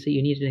boundaries that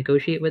you need to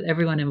negotiate with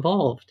everyone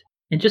involved.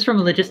 And just from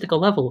a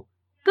logistical level,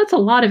 that's a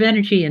lot of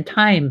energy and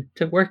time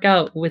to work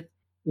out with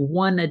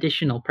one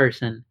additional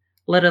person,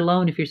 let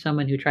alone if you're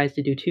someone who tries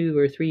to do 2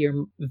 or 3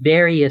 or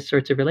various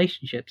sorts of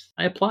relationships.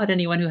 I applaud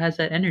anyone who has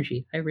that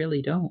energy. I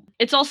really don't.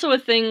 It's also a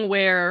thing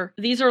where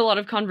these are a lot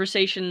of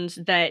conversations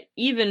that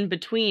even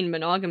between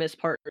monogamous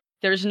partners,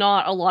 there's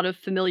not a lot of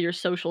familiar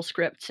social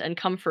scripts and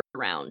comfort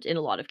around in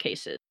a lot of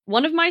cases.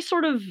 One of my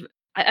sort of,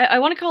 I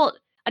want to call it,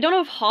 I don't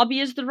know if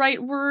hobby is the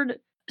right word,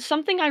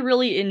 something I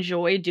really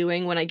enjoy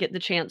doing when I get the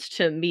chance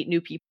to meet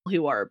new people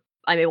who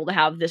I'm able to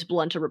have this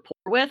blunt a rapport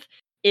with,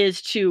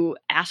 is to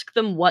ask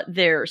them what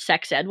their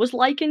sex ed was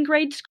like in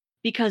grade school,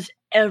 because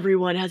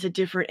everyone has a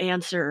different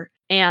answer.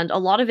 And a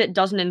lot of it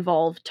doesn't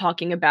involve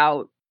talking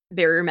about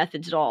barrier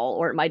methods at all,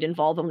 or it might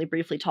involve only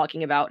briefly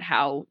talking about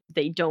how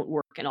they don't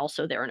work and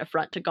also they're an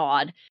affront to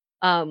God.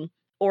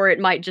 Or it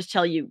might just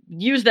tell you,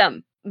 use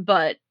them,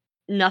 but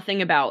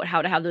nothing about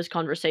how to have those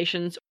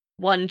conversations.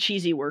 One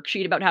cheesy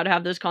worksheet about how to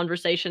have those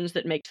conversations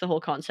that makes the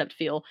whole concept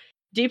feel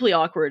deeply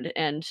awkward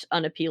and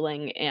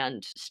unappealing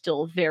and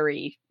still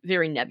very,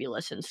 very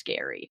nebulous and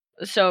scary.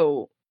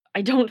 So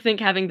I don't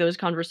think having those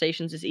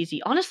conversations is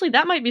easy. Honestly,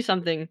 that might be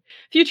something,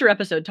 future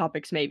episode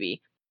topics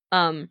maybe.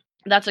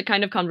 That's a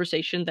kind of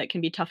conversation that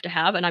can be tough to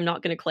have, and I'm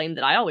not going to claim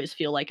that I always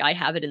feel like I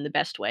have it in the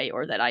best way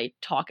or that I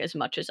talk as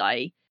much as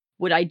I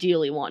would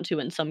ideally want to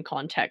in some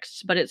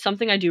contexts, but it's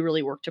something I do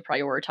really work to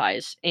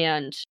prioritize,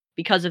 and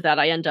because of that,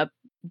 I end up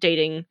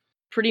dating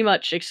pretty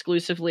much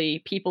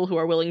exclusively people who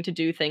are willing to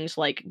do things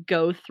like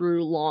go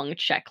through long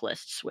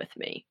checklists with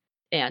me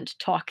and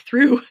talk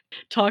through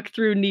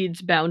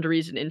needs,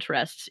 boundaries, and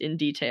interests in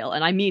detail,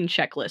 and I mean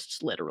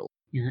checklists literally.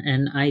 Yeah,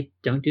 and I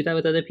don't do that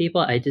with other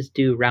people. I just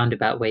do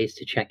roundabout ways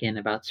to check in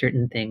about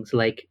certain things.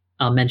 Like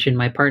I'll mention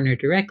my partner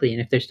directly,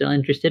 and if they're still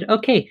interested,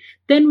 okay,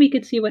 then we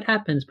could see what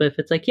happens. But if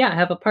it's like, yeah, I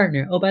have a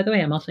partner. Oh, by the way,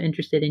 I'm also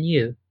interested in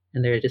you.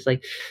 And they're just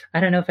like,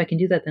 I don't know if I can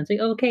do that. Then it's like,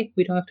 oh, okay,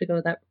 we don't have to go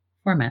with that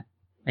format.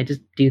 I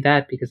just do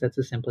that because that's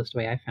the simplest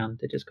way I found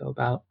to just go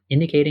about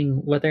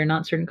indicating whether or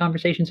not certain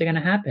conversations are going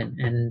to happen.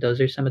 And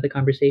those are some of the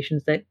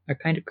conversations that are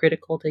kind of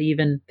critical to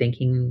even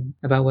thinking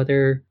about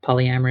whether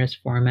polyamorous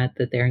format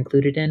that they're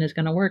included in is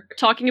going to work.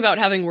 Talking about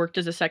having worked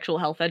as a sexual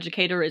health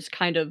educator is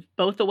kind of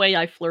both the way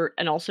I flirt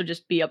and also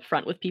just be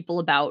upfront with people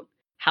about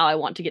how I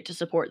want to get to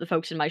support the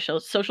folks in my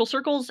social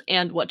circles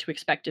and what to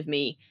expect of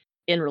me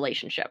in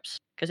relationships.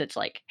 Because it's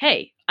like,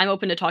 hey, I'm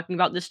open to talking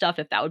about this stuff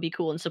if that would be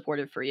cool and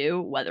supportive for you,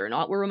 whether or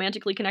not we're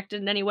romantically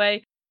connected in any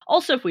way.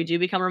 Also, if we do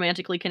become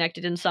romantically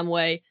connected in some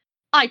way,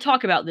 I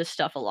talk about this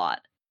stuff a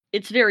lot.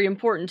 It's very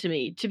important to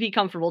me to be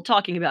comfortable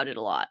talking about it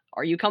a lot.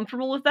 Are you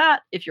comfortable with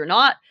that? If you're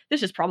not,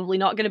 this is probably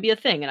not going to be a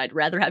thing, and I'd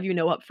rather have you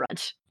know up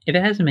front. If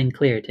it hasn't been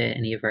clear to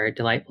any of our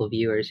delightful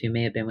viewers who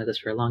may have been with us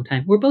for a long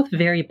time, we're both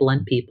very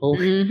blunt people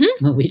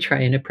when we try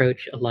and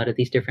approach a lot of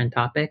these different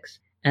topics.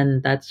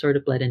 And that's sort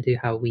of bled into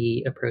how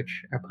we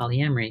approach our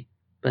polyamory.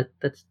 But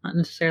that's not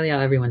necessarily how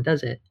everyone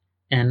does it.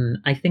 And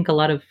I think a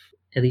lot of,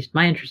 at least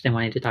my interest in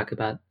wanting to talk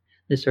about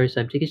this sort of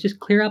subject is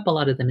just clear up a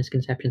lot of the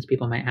misconceptions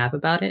people might have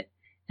about it.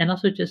 And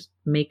also just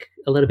make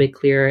a little bit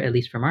clearer, at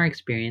least from our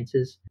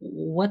experiences,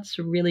 what's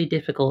really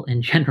difficult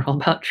in general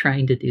about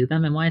trying to do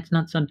them and why it's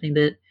not something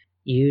that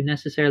you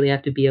necessarily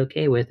have to be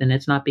okay with. And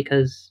it's not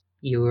because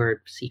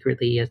you're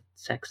secretly a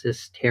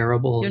sexist,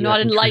 terrible, You're you not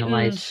have enlightened.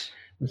 internalized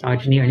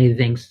misogyny or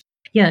anything.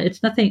 Yeah,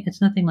 it's nothing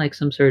like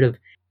some sort of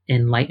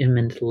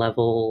enlightenment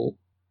level.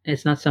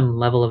 It's not some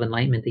level of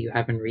enlightenment that you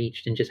haven't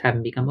reached and just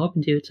haven't become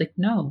open to. It's like,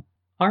 no,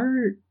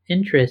 our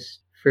interest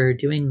for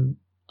doing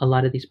a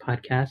lot of these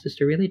podcasts is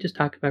to really just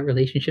talk about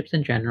relationships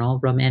in general,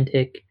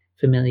 romantic,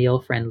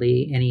 familial,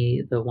 friendly,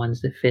 any the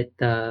ones that fit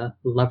the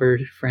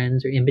lovers,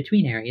 friends, or in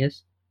between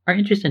areas. Our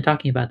interest in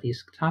talking about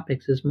these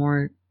topics is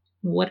more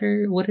what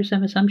are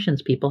some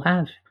assumptions people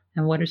have,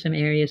 and what are some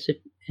areas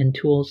and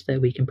tools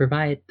that we can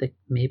provide that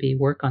maybe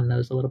work on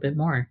those a little bit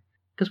more.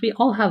 Because we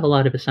all have a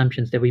lot of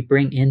assumptions that we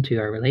bring into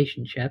our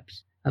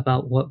relationships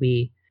about what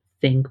we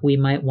think we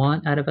might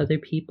want out of other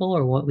people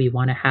or what we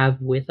want to have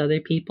with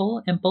other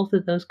people. And both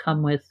of those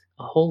come with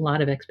a whole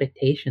lot of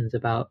expectations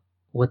about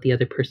what the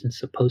other person's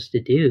supposed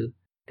to do.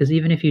 Because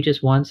even if you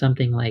just want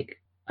something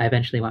like, I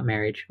eventually want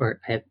marriage, or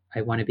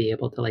I want to be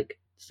able to like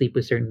sleep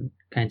with certain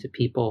kinds of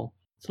people,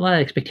 it's a lot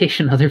of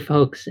expectation on other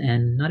folks,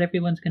 and not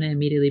everyone's going to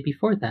immediately be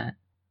for that.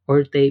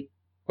 Or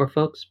or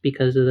folks,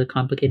 because of the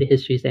complicated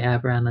histories they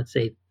have around, let's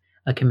say,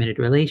 a committed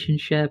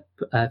relationship,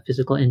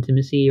 physical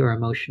intimacy, or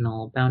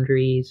emotional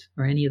boundaries,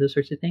 or any of those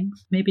sorts of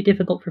things. It may be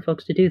difficult for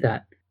folks to do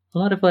that. A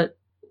lot of what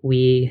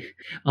we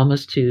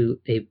almost to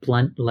a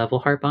blunt level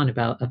harp on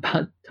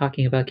about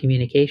talking about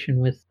communication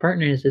with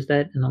partners is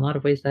that in a lot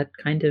of ways that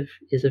kind of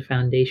is a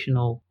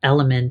foundational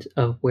element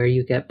of where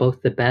you get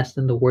both the best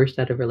and the worst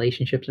out of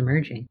relationships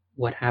emerging.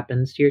 What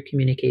happens to your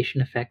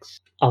communication affects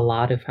a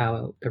lot of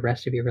how the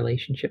rest of your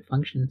relationship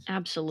functions.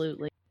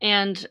 Absolutely.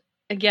 And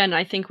again,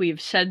 I think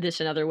we've said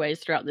this in other ways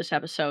throughout this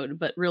episode,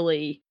 but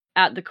really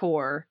at the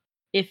core,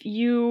 if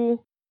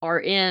you are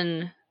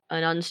in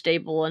an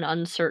unstable and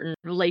uncertain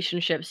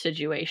relationship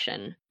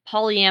situation,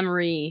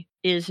 polyamory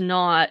is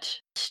not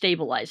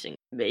stabilizing.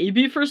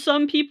 Maybe for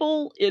some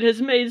people, it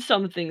has made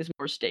some things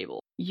more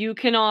stable. You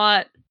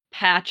cannot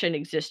patch an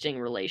existing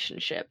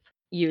relationship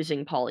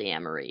using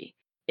polyamory.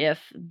 If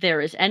there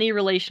is any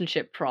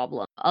relationship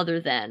problem other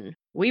than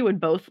we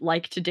would both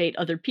like to date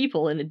other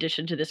people in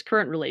addition to this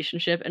current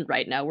relationship, and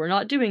right now we're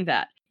not doing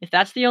that. If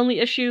that's the only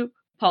issue,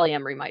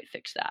 polyamory might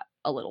fix that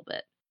a little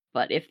bit.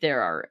 But if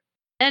there are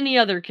any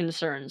other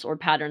concerns or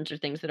patterns or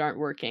things that aren't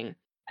working,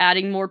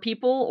 adding more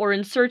people or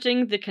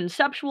inserting the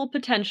conceptual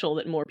potential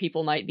that more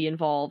people might be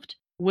involved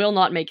will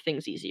not make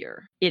things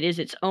easier. It is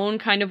its own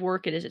kind of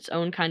work, it is its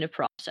own kind of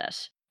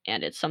process,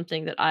 and it's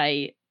something that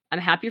I'm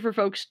happy for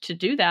folks to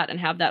do that and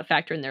have that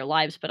factor in their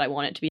lives, but I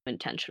want it to be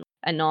intentional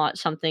and not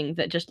something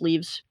that just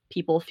leaves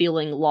people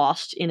feeling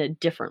lost in a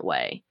different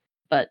way,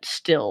 but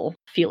still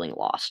feeling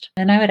lost.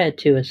 And I would add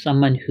too, as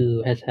someone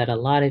who has had a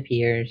lot of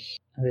years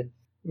of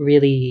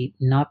really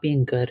not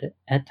being good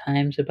at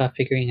times about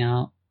figuring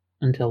out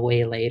until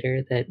way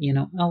later that,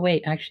 oh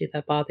wait, actually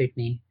that bothered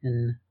me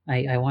and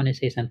I want to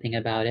say something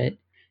about it.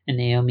 And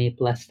Naomi,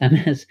 bless them,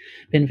 has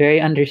been very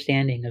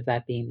understanding of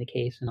that being the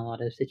case in a lot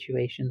of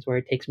situations where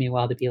it takes me a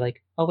while to be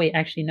like, oh wait,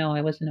 actually no,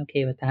 I wasn't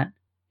okay with that.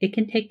 It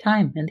can take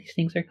time and these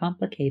things are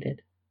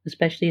complicated,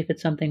 especially if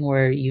it's something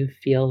where you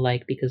feel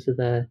like because of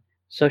the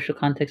social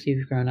context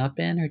you've grown up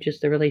in or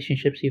just the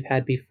relationships you've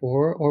had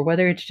before, or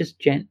whether it's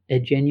just a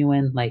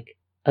genuine like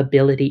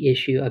ability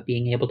issue of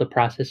being able to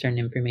process certain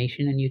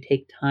information and you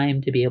take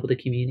time to be able to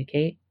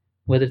communicate,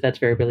 whether that's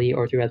verbally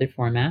or through other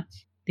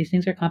formats. These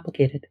things are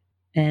complicated,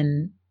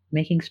 and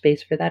making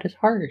space for that is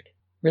hard.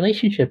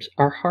 Relationships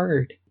are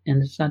hard,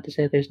 and it's not to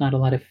say there's not a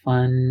lot of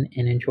fun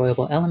and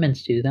enjoyable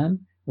elements to them,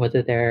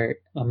 whether they're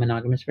a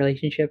monogamous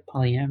relationship,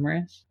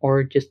 polyamorous,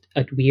 or just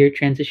a weird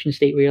transition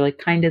state where you're like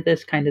kind of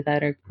this, kind of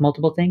that, or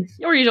multiple things.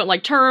 Or you don't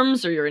like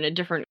terms, or you're in a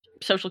different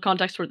social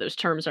context where those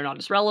terms are not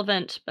as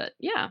relevant, but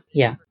yeah.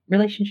 Yeah,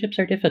 relationships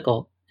are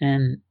difficult.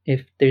 And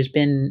if there's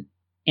been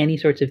any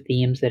sorts of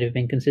themes that have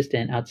been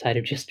consistent outside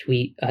of just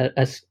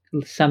us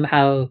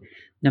somehow,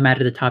 no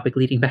matter the topic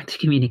leading back to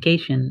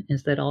communication,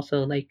 is that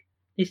also like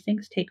these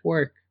things take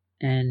work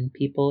and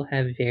people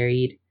have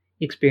varied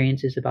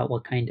experiences about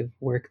what kind of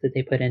work that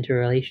they put into a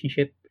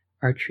relationship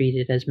are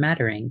treated as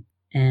mattering.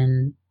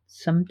 And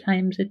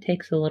sometimes it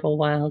takes a little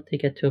while to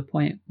get to a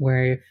point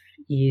where if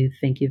you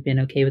think you've been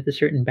okay with a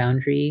certain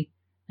boundary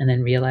and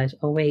then realize,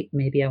 oh, wait,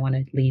 maybe I want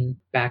to lean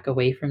back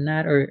away from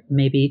that or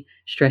maybe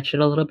stretch it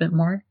a little bit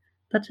more,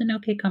 that's an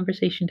okay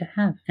conversation to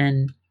have.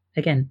 And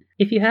again,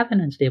 if you have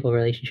an unstable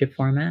relationship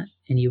format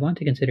and you want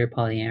to consider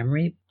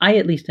polyamory, I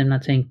at least am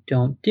not saying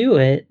don't do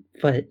it,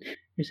 but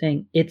you're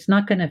saying it's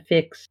not going to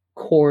fix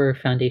core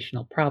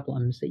foundational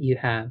problems that you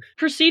have.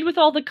 Proceed with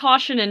all the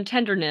caution and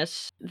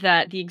tenderness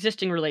that the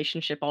existing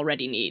relationship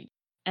already needs,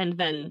 and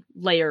then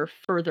layer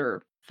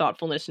further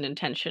thoughtfulness and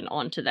intention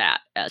onto that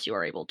as you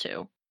are able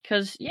to.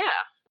 Because, yeah,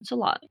 it's a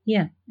lot.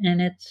 Yeah,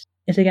 and it's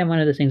again one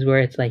of those things where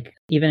it's like,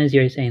 even as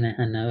you're saying that,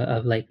 Hannah,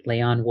 of like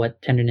lay on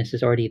what tenderness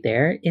is already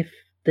there, if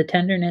the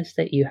tenderness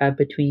that you have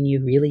between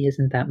you really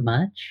isn't that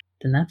much,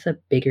 then that's a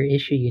bigger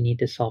issue you need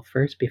to solve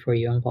first before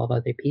you involve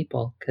other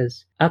people.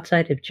 Because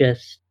outside of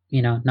just,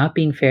 not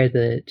being fair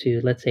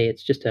to, let's say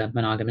it's just a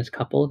monogamous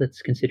couple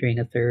that's considering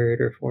a third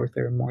or fourth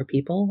or more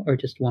people, or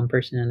just one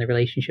person in the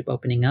relationship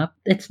opening up,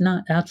 it's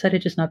not, outside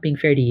of just not being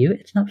fair to you,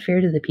 it's not fair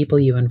to the people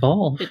you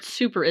involve. It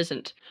super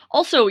isn't.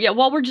 Also, yeah,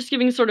 while we're just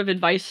giving sort of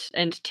advice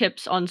and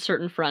tips on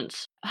certain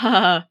fronts,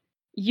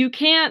 you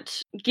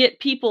can't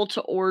get people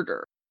to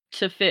order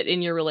to fit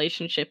in your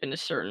relationship in a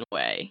certain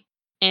way.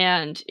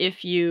 And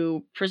if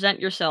you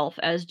present yourself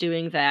as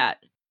doing that,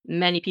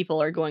 many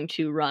people are going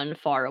to run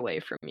far away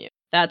from you.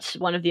 That's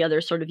one of the other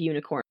sort of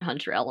unicorn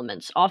hunter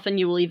elements. Often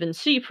you will even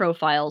see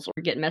profiles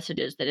or get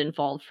messages that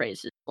involve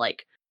phrases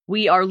like,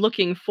 "We are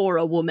looking for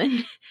a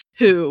woman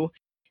who,"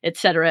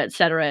 etc.,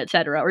 etc.,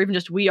 etc., or even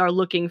just, "We are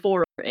looking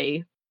for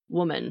a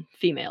woman,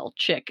 female,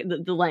 chick."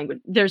 The language,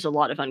 there's a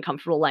lot of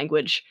uncomfortable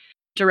language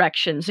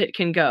directions it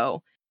can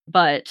go.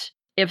 But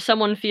if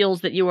someone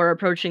feels that you are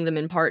approaching them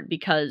in part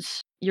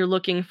because you're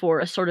looking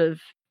for a sort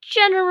of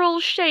general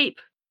shape,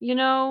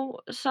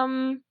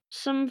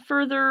 some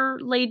further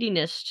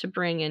ladiness to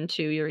bring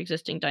into your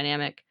existing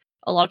dynamic,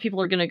 a lot of people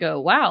are going to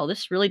go, "Wow,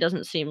 this really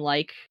doesn't seem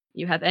like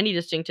you have any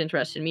distinct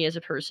interest in me as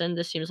a person.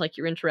 This seems like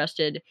you're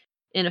interested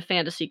in a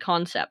fantasy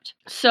concept."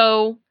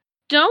 So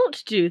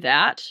don't do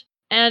that.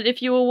 And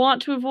if you will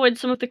want to avoid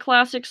some of the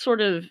classic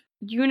sort of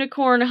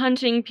unicorn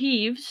hunting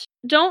peeves,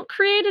 don't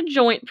create a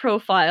joint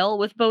profile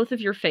with both of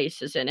your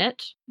faces in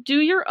it. Do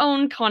your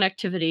own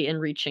connectivity in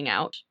reaching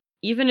out.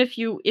 Even if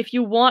you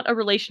want a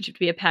relationship to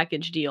be a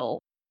package deal,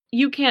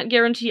 you can't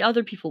guarantee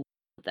other people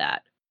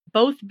that.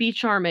 Both be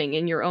charming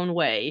in your own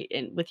way,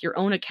 with your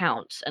own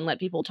accounts, and let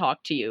people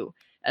talk to you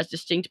as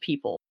distinct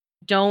people.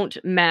 Don't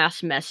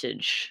mass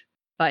message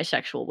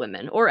bisexual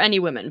women, or any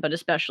women, but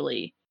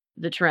especially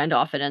the trend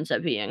often ends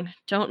up being.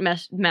 Don't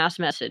mass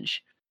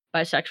message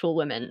bisexual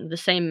women the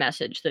same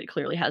message that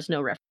clearly has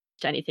no reference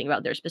to anything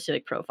about their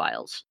specific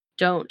profiles.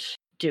 Don't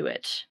do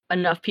it.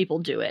 Enough people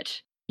do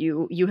it.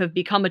 You have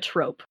become a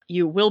trope.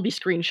 You will be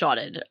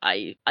screenshotted.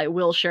 I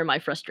will share my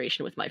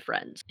frustration with my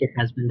friends. It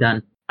has been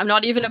done. I'm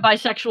not even a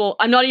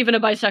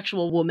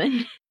bisexual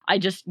woman. I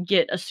just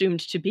get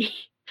assumed to be.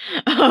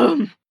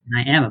 I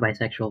am a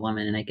bisexual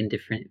woman, and I can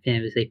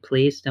say,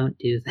 please don't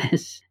do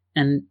this.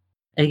 And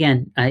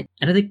again, I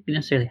don't think you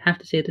necessarily have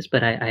to say this,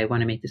 but I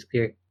want to make this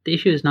clear. The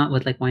issue is not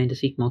with wanting to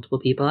seek multiple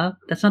people out.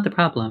 That's not the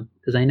problem,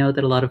 because I know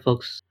that a lot of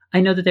folks, I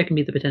know that there can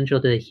be the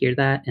potential to hear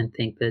that and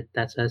think that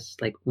that's us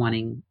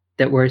wanting,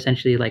 that we're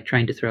essentially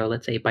trying to throw,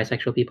 let's say,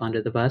 bisexual people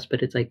under the bus.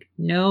 But it's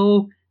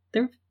no,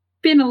 there have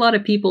been a lot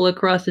of people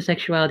across the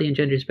sexuality and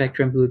gender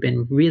spectrum who have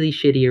been really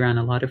shitty around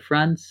a lot of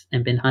fronts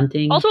and been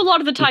hunting. Also, a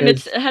lot of the time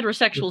it's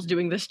heterosexuals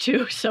doing this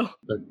too, so.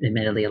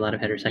 Admittedly, a lot of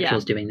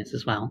heterosexuals doing this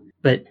as well.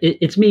 But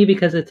it's me,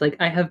 because it's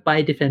I have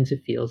bi defensive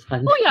feels.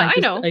 Oh yeah, I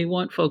know. I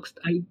want folks,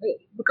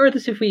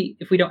 regardless if we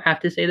don't have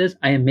to say this,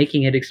 I am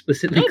making it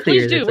explicitly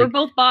clear. Please do. We're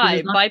both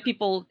bi. Bi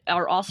people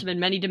are awesome in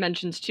many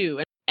dimensions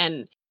too,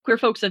 and queer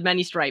folks of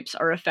many stripes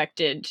are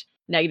affected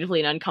negatively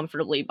and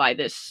uncomfortably by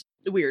this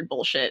weird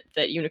bullshit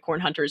that unicorn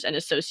hunters and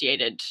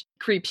associated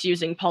creeps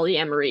using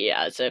polyamory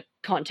as a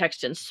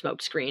context and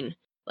smokescreen.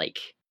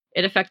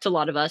 It affects a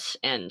lot of us,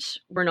 and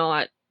we're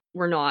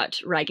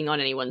not ragging on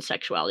anyone's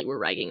sexuality. We're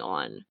ragging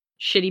on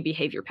shitty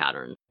behavior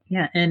patterns.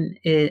 Yeah, and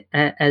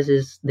as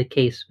is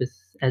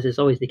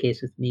always the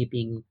case with me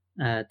being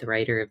the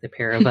writer of the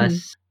pair of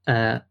us,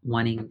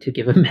 wanting to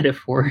give a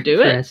metaphor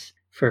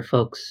for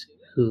folks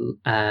who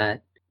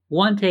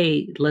want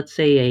let's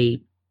say,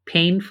 a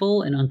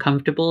painful and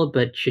uncomfortable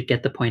but should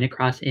get the point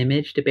across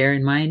image to bear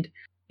in mind.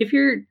 If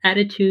your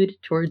attitude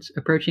towards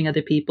approaching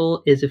other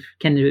people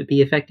can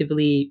be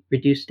effectively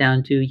reduced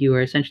down to you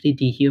are essentially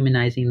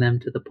dehumanizing them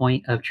to the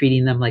point of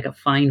treating them like a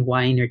fine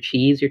wine or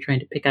cheese you're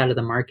trying to pick out of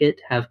the market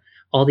to have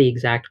all the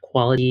exact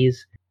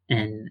qualities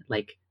and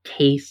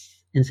tastes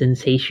and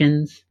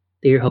sensations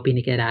that you're hoping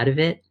to get out of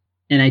it.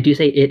 And I do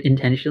say it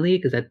intentionally,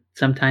 because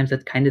sometimes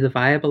that's kind of the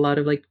vibe a lot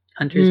of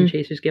hunters and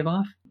chasers give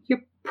off.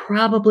 You're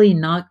probably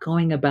not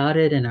going about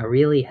it in a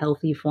really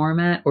healthy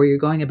format, or you're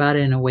going about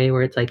it in a way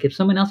where it's if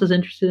someone else is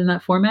interested in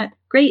that format,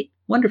 great,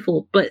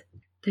 wonderful. But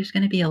there's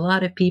going to be a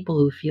lot of people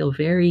who feel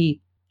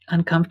very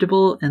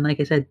uncomfortable and, like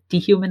I said,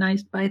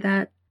 dehumanized by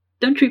that.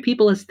 Don't treat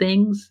people as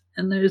things.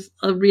 And there's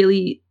a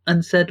really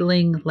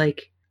unsettling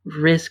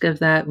risk of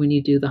that when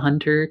you do the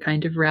hunter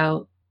kind of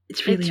route.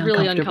 It's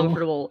really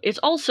uncomfortable. It's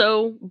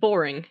also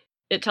boring.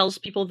 It tells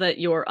people that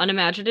you're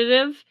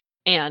unimaginative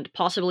and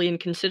possibly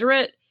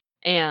inconsiderate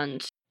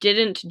and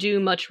didn't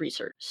do much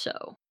research.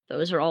 So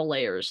those are all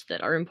layers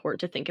that are important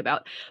to think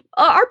about.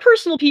 Our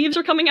personal peeves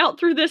are coming out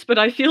through this, but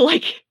I feel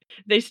like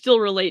they still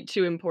relate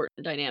to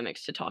important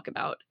dynamics to talk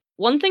about.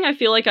 One thing I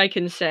feel like I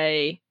can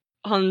say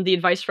on the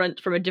advice front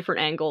from a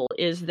different angle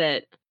is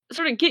that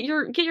sort of get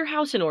your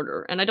house in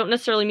order. And I don't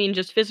necessarily mean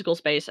just physical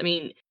space. I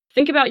mean,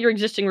 think about your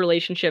existing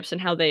relationships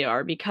and how they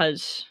are,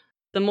 because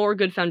the more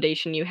good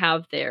foundation you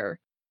have there,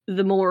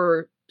 the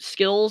more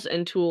skills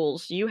and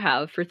tools you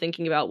have for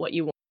thinking about what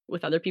you want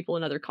with other people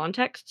in other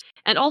contexts.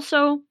 And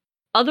also,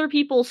 other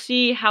people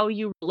see how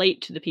you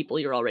relate to the people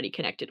you're already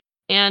connected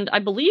with. And I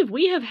believe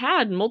we have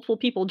had multiple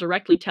people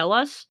directly tell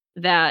us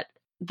that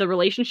the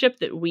relationship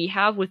that we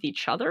have with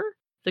each other,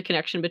 the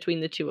connection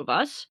between the two of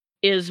us,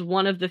 is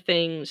one of the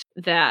things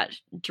that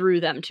drew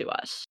them to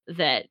us.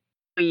 That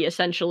we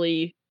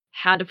essentially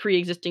had a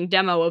pre-existing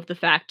demo of the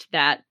fact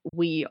that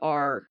we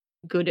are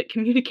good at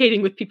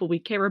communicating with people we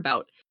care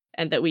about,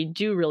 and that we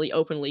do really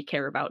openly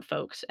care about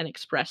folks and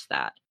express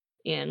that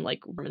in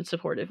warm and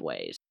supportive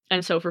ways.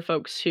 And so for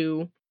folks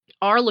who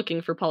are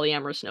looking for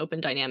polyamorous and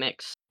open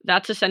dynamics,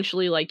 that's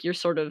essentially like your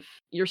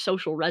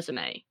social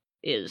resume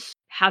is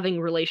having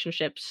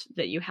relationships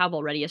that you have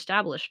already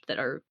established that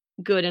are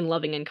good and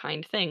loving and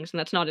kind things. And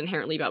that's not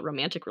inherently about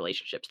romantic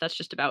relationships. That's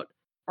just about,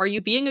 are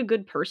you being a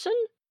good person?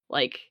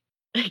 Like,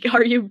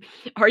 are you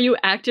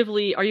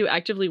actively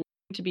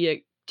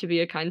working to be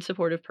a kind,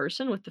 supportive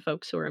person with the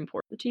folks who are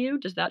important to you?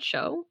 Does that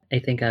show? I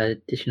think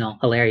an additional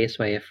hilarious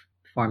way of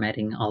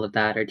formatting all of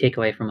that or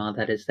takeaway from all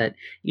that is that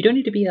you don't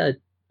need to be a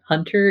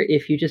hunter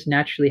if you just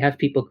naturally have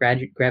people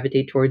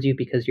gravitate towards you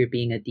because you're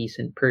being a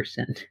decent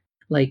person.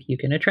 Like, you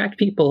can attract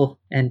people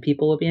and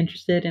people will be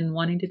interested in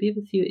wanting to be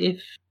with you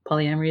if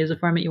polyamory is a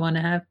format you want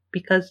to have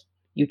because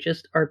you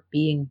just are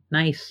being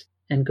nice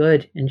and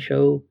good and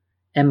show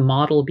and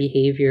model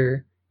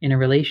behavior in a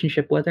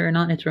relationship, whether or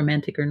not it's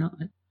romantic or not,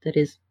 that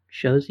is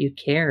shows you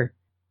care.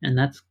 And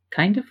that's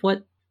kind of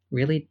what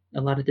really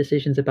a lot of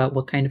decisions about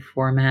what kind of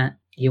format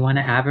you want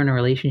to have in a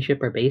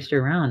relationship are based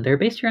around. They're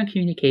based around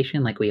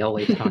communication, like we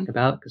always talk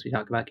about, because we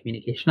talk about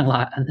communication a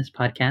lot on this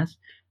podcast.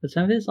 But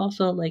some of it is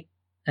also, like,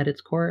 at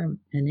its core,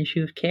 an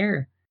issue of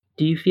care.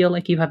 Do you feel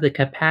like you have the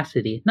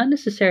capacity, not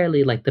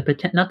necessarily like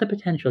not the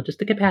potential, just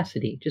the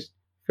capacity, just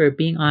for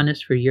being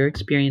honest, for your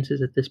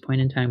experiences at this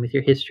point in time with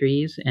your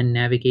histories and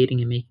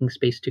navigating and making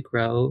space to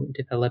grow,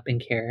 develop,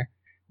 and care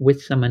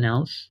with someone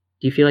else?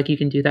 Do you feel like you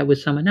can do that with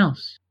someone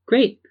else?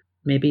 Great.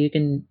 Maybe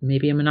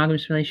a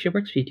monogamous relationship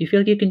works for you. Do you feel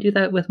like you can do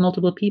that with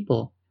multiple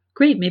people?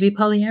 Great. Maybe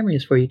polyamory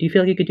is for you. Do you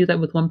feel like you could do that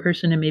with one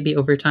person and maybe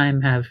over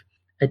time have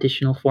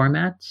additional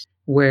formats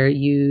where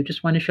you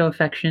just want to show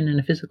affection in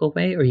a physical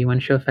way, or you want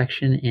to show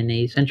affection in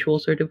a sensual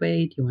sort of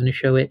way? Do you want to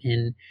show it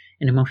in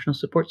an emotional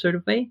support sort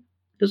of way?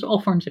 Those are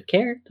all forms of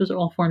care. Those are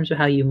all forms of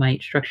how you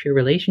might structure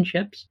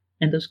relationships,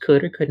 and those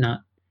could or could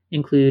not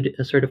include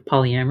a sort of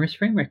polyamorous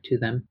framework to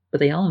them. But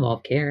they all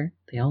involve care.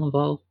 They all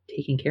involve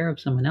taking care of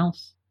someone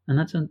else. And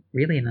that's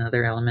really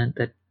another element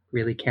that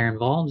really care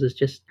involves, is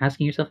just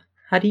asking yourself,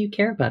 how do you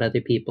care about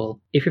other people?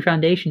 If your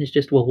foundation is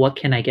just, well, what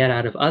can I get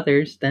out of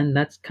others? Then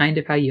that's kind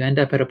of how you end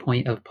up at a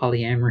point of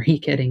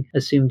polyamory getting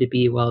assumed to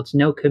be, well, it's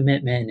no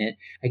commitment.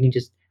 I can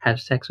just have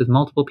sex with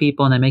multiple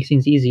people and that makes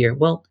things easier.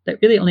 Well, that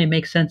really only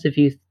makes sense if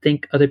you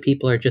think other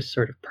people are just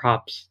sort of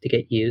props to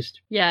get used.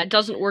 Yeah, it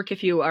doesn't work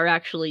if you are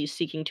actually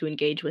seeking to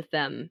engage with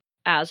them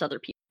as other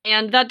people.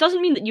 And that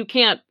doesn't mean that you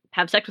can't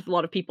have sex with a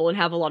lot of people and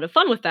have a lot of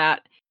fun with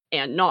that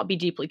and not be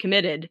deeply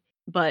committed,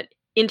 but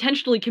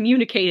intentionally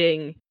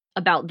communicating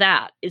about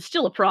that is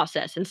still a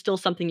process and still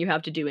something you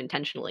have to do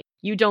intentionally.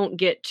 You don't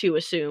get to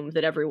assume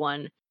that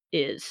everyone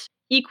is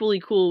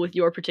equally cool with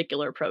your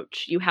particular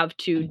approach. You have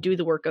to do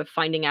the work of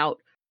finding out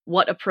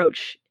what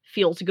approach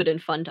feels good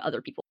and fun to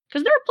other people.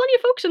 Because there are plenty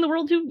of folks in the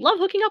world who love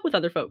hooking up with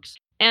other folks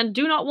and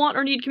do not want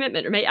or need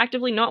commitment, or may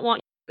actively not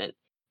want commitment.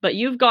 But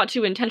you've got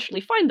to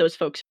intentionally find those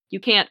folks. You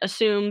can't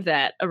assume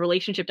that a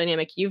relationship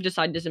dynamic you've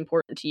decided is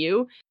important to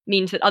you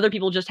means that other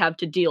people just have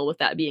to deal with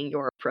that being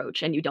your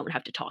approach and you don't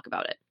have to talk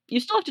about it. You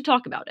still have to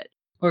talk about it.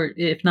 Or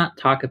if not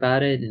talk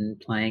about it and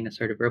implying a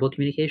sort of verbal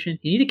communication,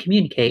 you need to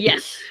communicate.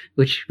 Yes.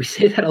 Which we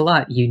say that a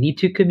lot. You need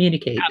to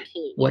communicate.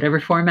 Absolutely. Whatever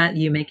format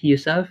you make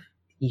use of,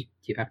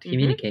 you have to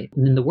communicate.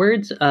 And in the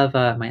words of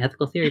my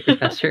ethical theory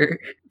professor,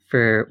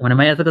 for one of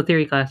my ethical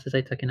theory classes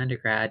I took in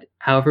undergrad,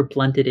 however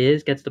blunt it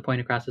is, gets the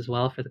point across as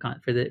well for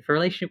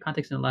relationship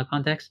context and love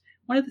context.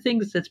 One of the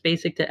things that's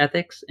basic to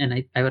ethics,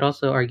 and I would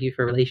also argue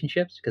for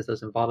relationships, because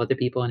those involve other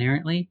people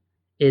inherently,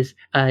 is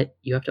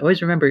you have to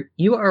always remember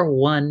you are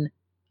one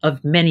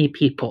of many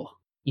people.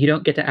 You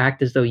don't get to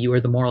act as though you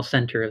are the moral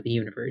center of the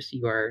universe.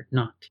 You are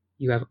not.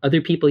 You have other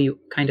people you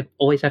kind of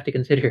always have to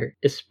consider,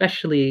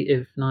 especially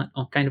if not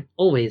kind of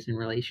always in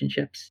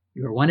relationships.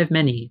 You are one of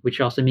many, which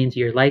also means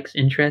your likes,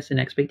 interests, and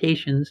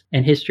expectations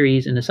and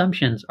histories and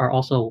assumptions are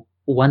also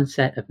one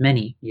set of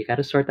many. You got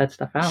to sort that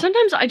stuff out.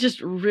 Sometimes I just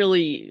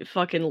really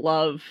fucking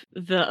love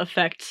the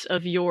effects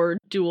of your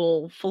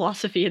dual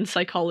philosophy and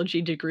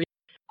psychology degree.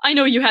 I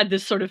know you had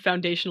this sort of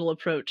foundational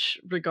approach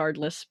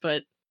regardless,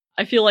 but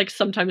I feel like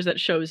sometimes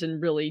that shows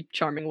in really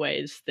charming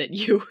ways that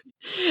you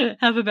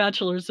have a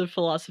bachelor's of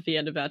philosophy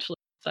and a bachelor's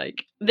of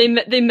psych.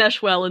 They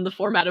mesh well in the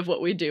format of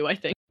what we do, I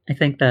think. I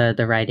think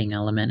the writing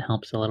element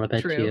helps a little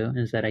bit True. too,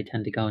 is that I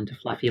tend to go into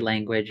fluffy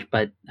language,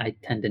 but I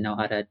tend to know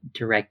how to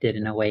direct it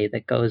in a way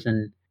that goes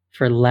in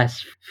for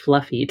less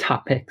fluffy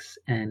topics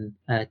and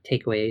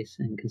takeaways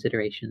and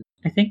considerations.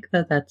 I think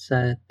that's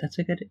a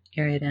good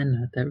area to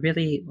end. That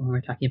really, when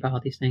we're talking about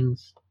all these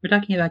things, we're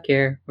talking about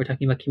care, we're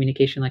talking about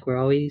communication, like we're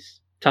always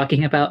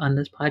talking about on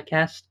this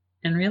podcast.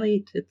 And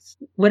really, it's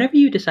whatever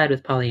you decide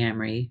with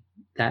polyamory,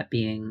 that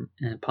being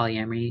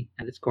polyamory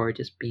at its core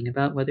just being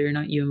about whether or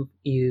not you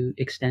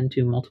extend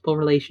to multiple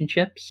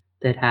relationships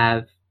that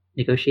have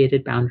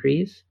negotiated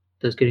boundaries.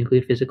 Those could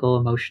include physical,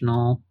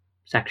 emotional,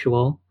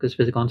 sexual, because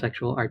physical and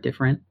sexual are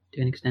different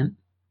to an extent.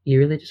 You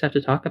really just have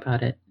to talk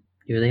about it.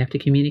 You really have to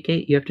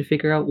communicate. You have to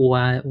figure out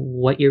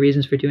what your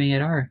reasons for doing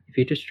it are. If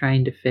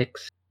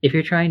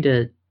you're trying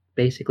to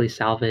basically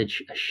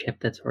salvage a ship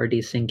that's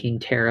already sinking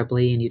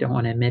terribly and you don't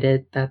want to admit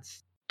it,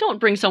 that's don't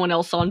bring someone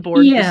else on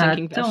board the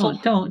sinking vessel.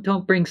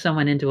 Don't bring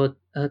someone into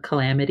a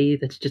calamity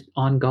that's just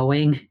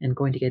ongoing and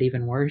going to get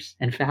even worse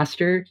and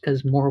faster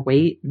because more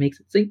weight makes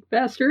it sink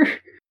faster.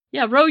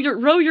 Yeah, row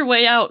your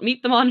way out.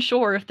 Meet them on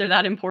shore if they're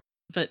that important,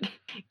 but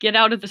get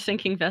out of the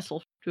sinking vessel.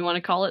 Do we want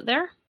to call it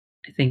there?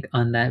 I think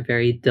on that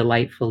very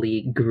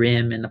delightfully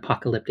grim and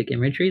apocalyptic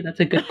imagery, that's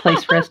a good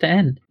place for us to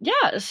end.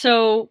 Yeah,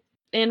 so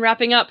in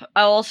wrapping up,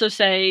 I'll also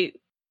say,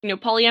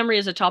 polyamory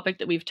is a topic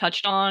that we've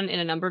touched on in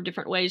a number of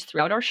different ways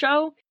throughout our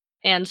show.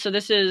 And so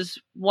this is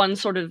one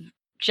sort of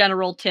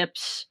general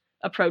tips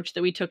approach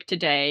that we took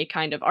today,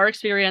 kind of our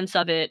experience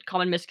of it,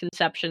 common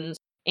misconceptions,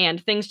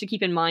 and things to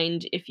keep in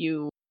mind if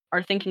you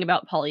are thinking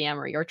about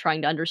polyamory or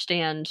trying to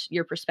understand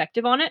your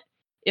perspective on it.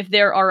 If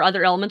there are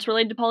other elements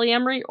related to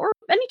polyamory or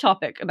any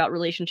topic about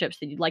relationships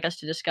that you'd like us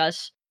to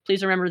discuss,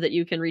 please remember that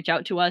you can reach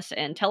out to us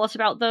and tell us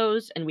about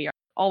those, and we are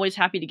always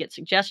happy to get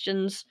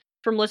suggestions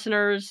from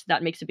listeners.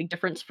 That makes a big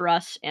difference for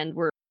us, and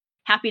we're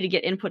happy to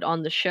get input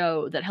on the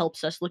show that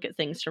helps us look at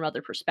things from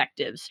other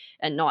perspectives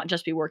and not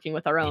just be working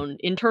with our own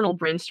internal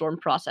brainstorm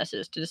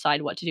processes to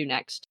decide what to do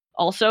next.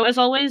 Also, as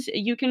always,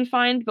 you can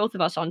find both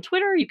of us on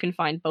Twitter, you can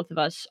find both of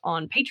us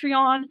on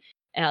Patreon.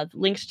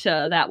 Links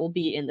to that will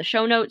be in the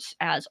show notes,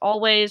 as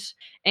always.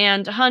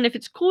 And Hun, if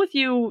it's cool with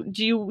you,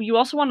 do you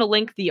also want to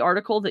link the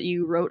article that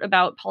you wrote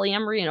about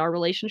polyamory and our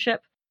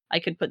relationship?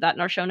 I could put that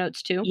in our show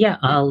notes too. Yeah,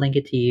 I'll link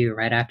it to you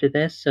right after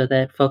this so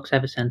that folks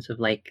have a sense of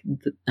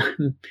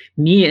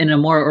me in a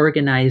more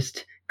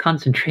organized,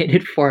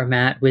 concentrated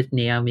format with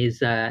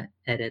Naomi's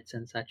edits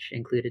and such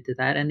included to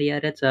that, and the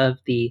edits of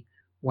the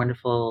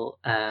wonderful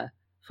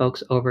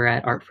folks over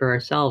at Art for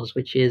Ourselves,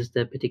 which is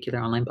the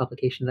particular online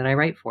publication that I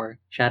write for.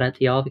 Shout out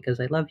to y'all because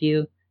I love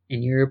you,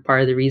 and you're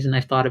part of the reason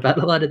I've thought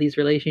about a lot of these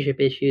relationship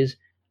issues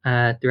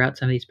throughout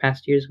some of these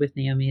past years with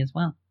Naomi as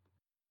well.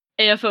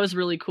 AFO is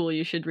really cool.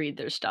 You should read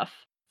their stuff.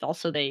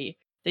 Also, they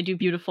do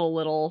beautiful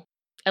little.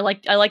 I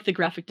like the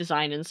graphic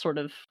design and sort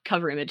of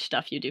cover image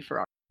stuff you do for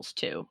articles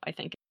too. I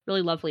think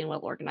really lovely and well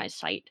organized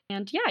site.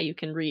 And yeah, you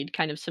can read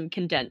kind of some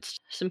condensed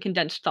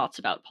thoughts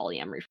about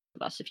polyamory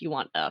from us if you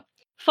want a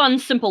fun,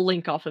 simple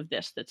link off of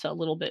this that's a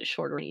little bit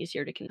shorter and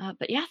easier to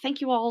but yeah,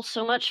 thank you all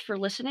so much for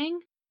listening.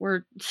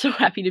 We're so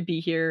happy to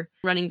be here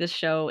running this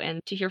show and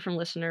to hear from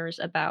listeners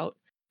about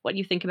what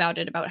you think about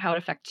it, about how it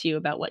affects you,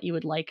 about what you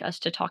would like us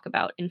to talk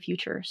about in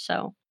future.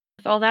 So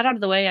with all that out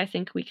of the way, I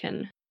think we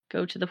can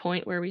go to the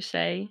point where we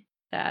say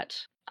that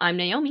I'm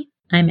Naomi.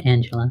 I'm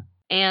Angela.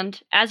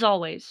 And as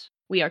always,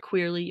 we are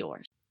Queerly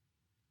Yours.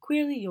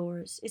 Queerly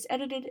Yours is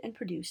edited and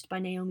produced by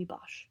Naomi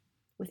Bosch,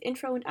 with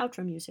intro and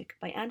outro music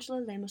by Angela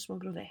Lemos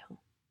Mogrovejo.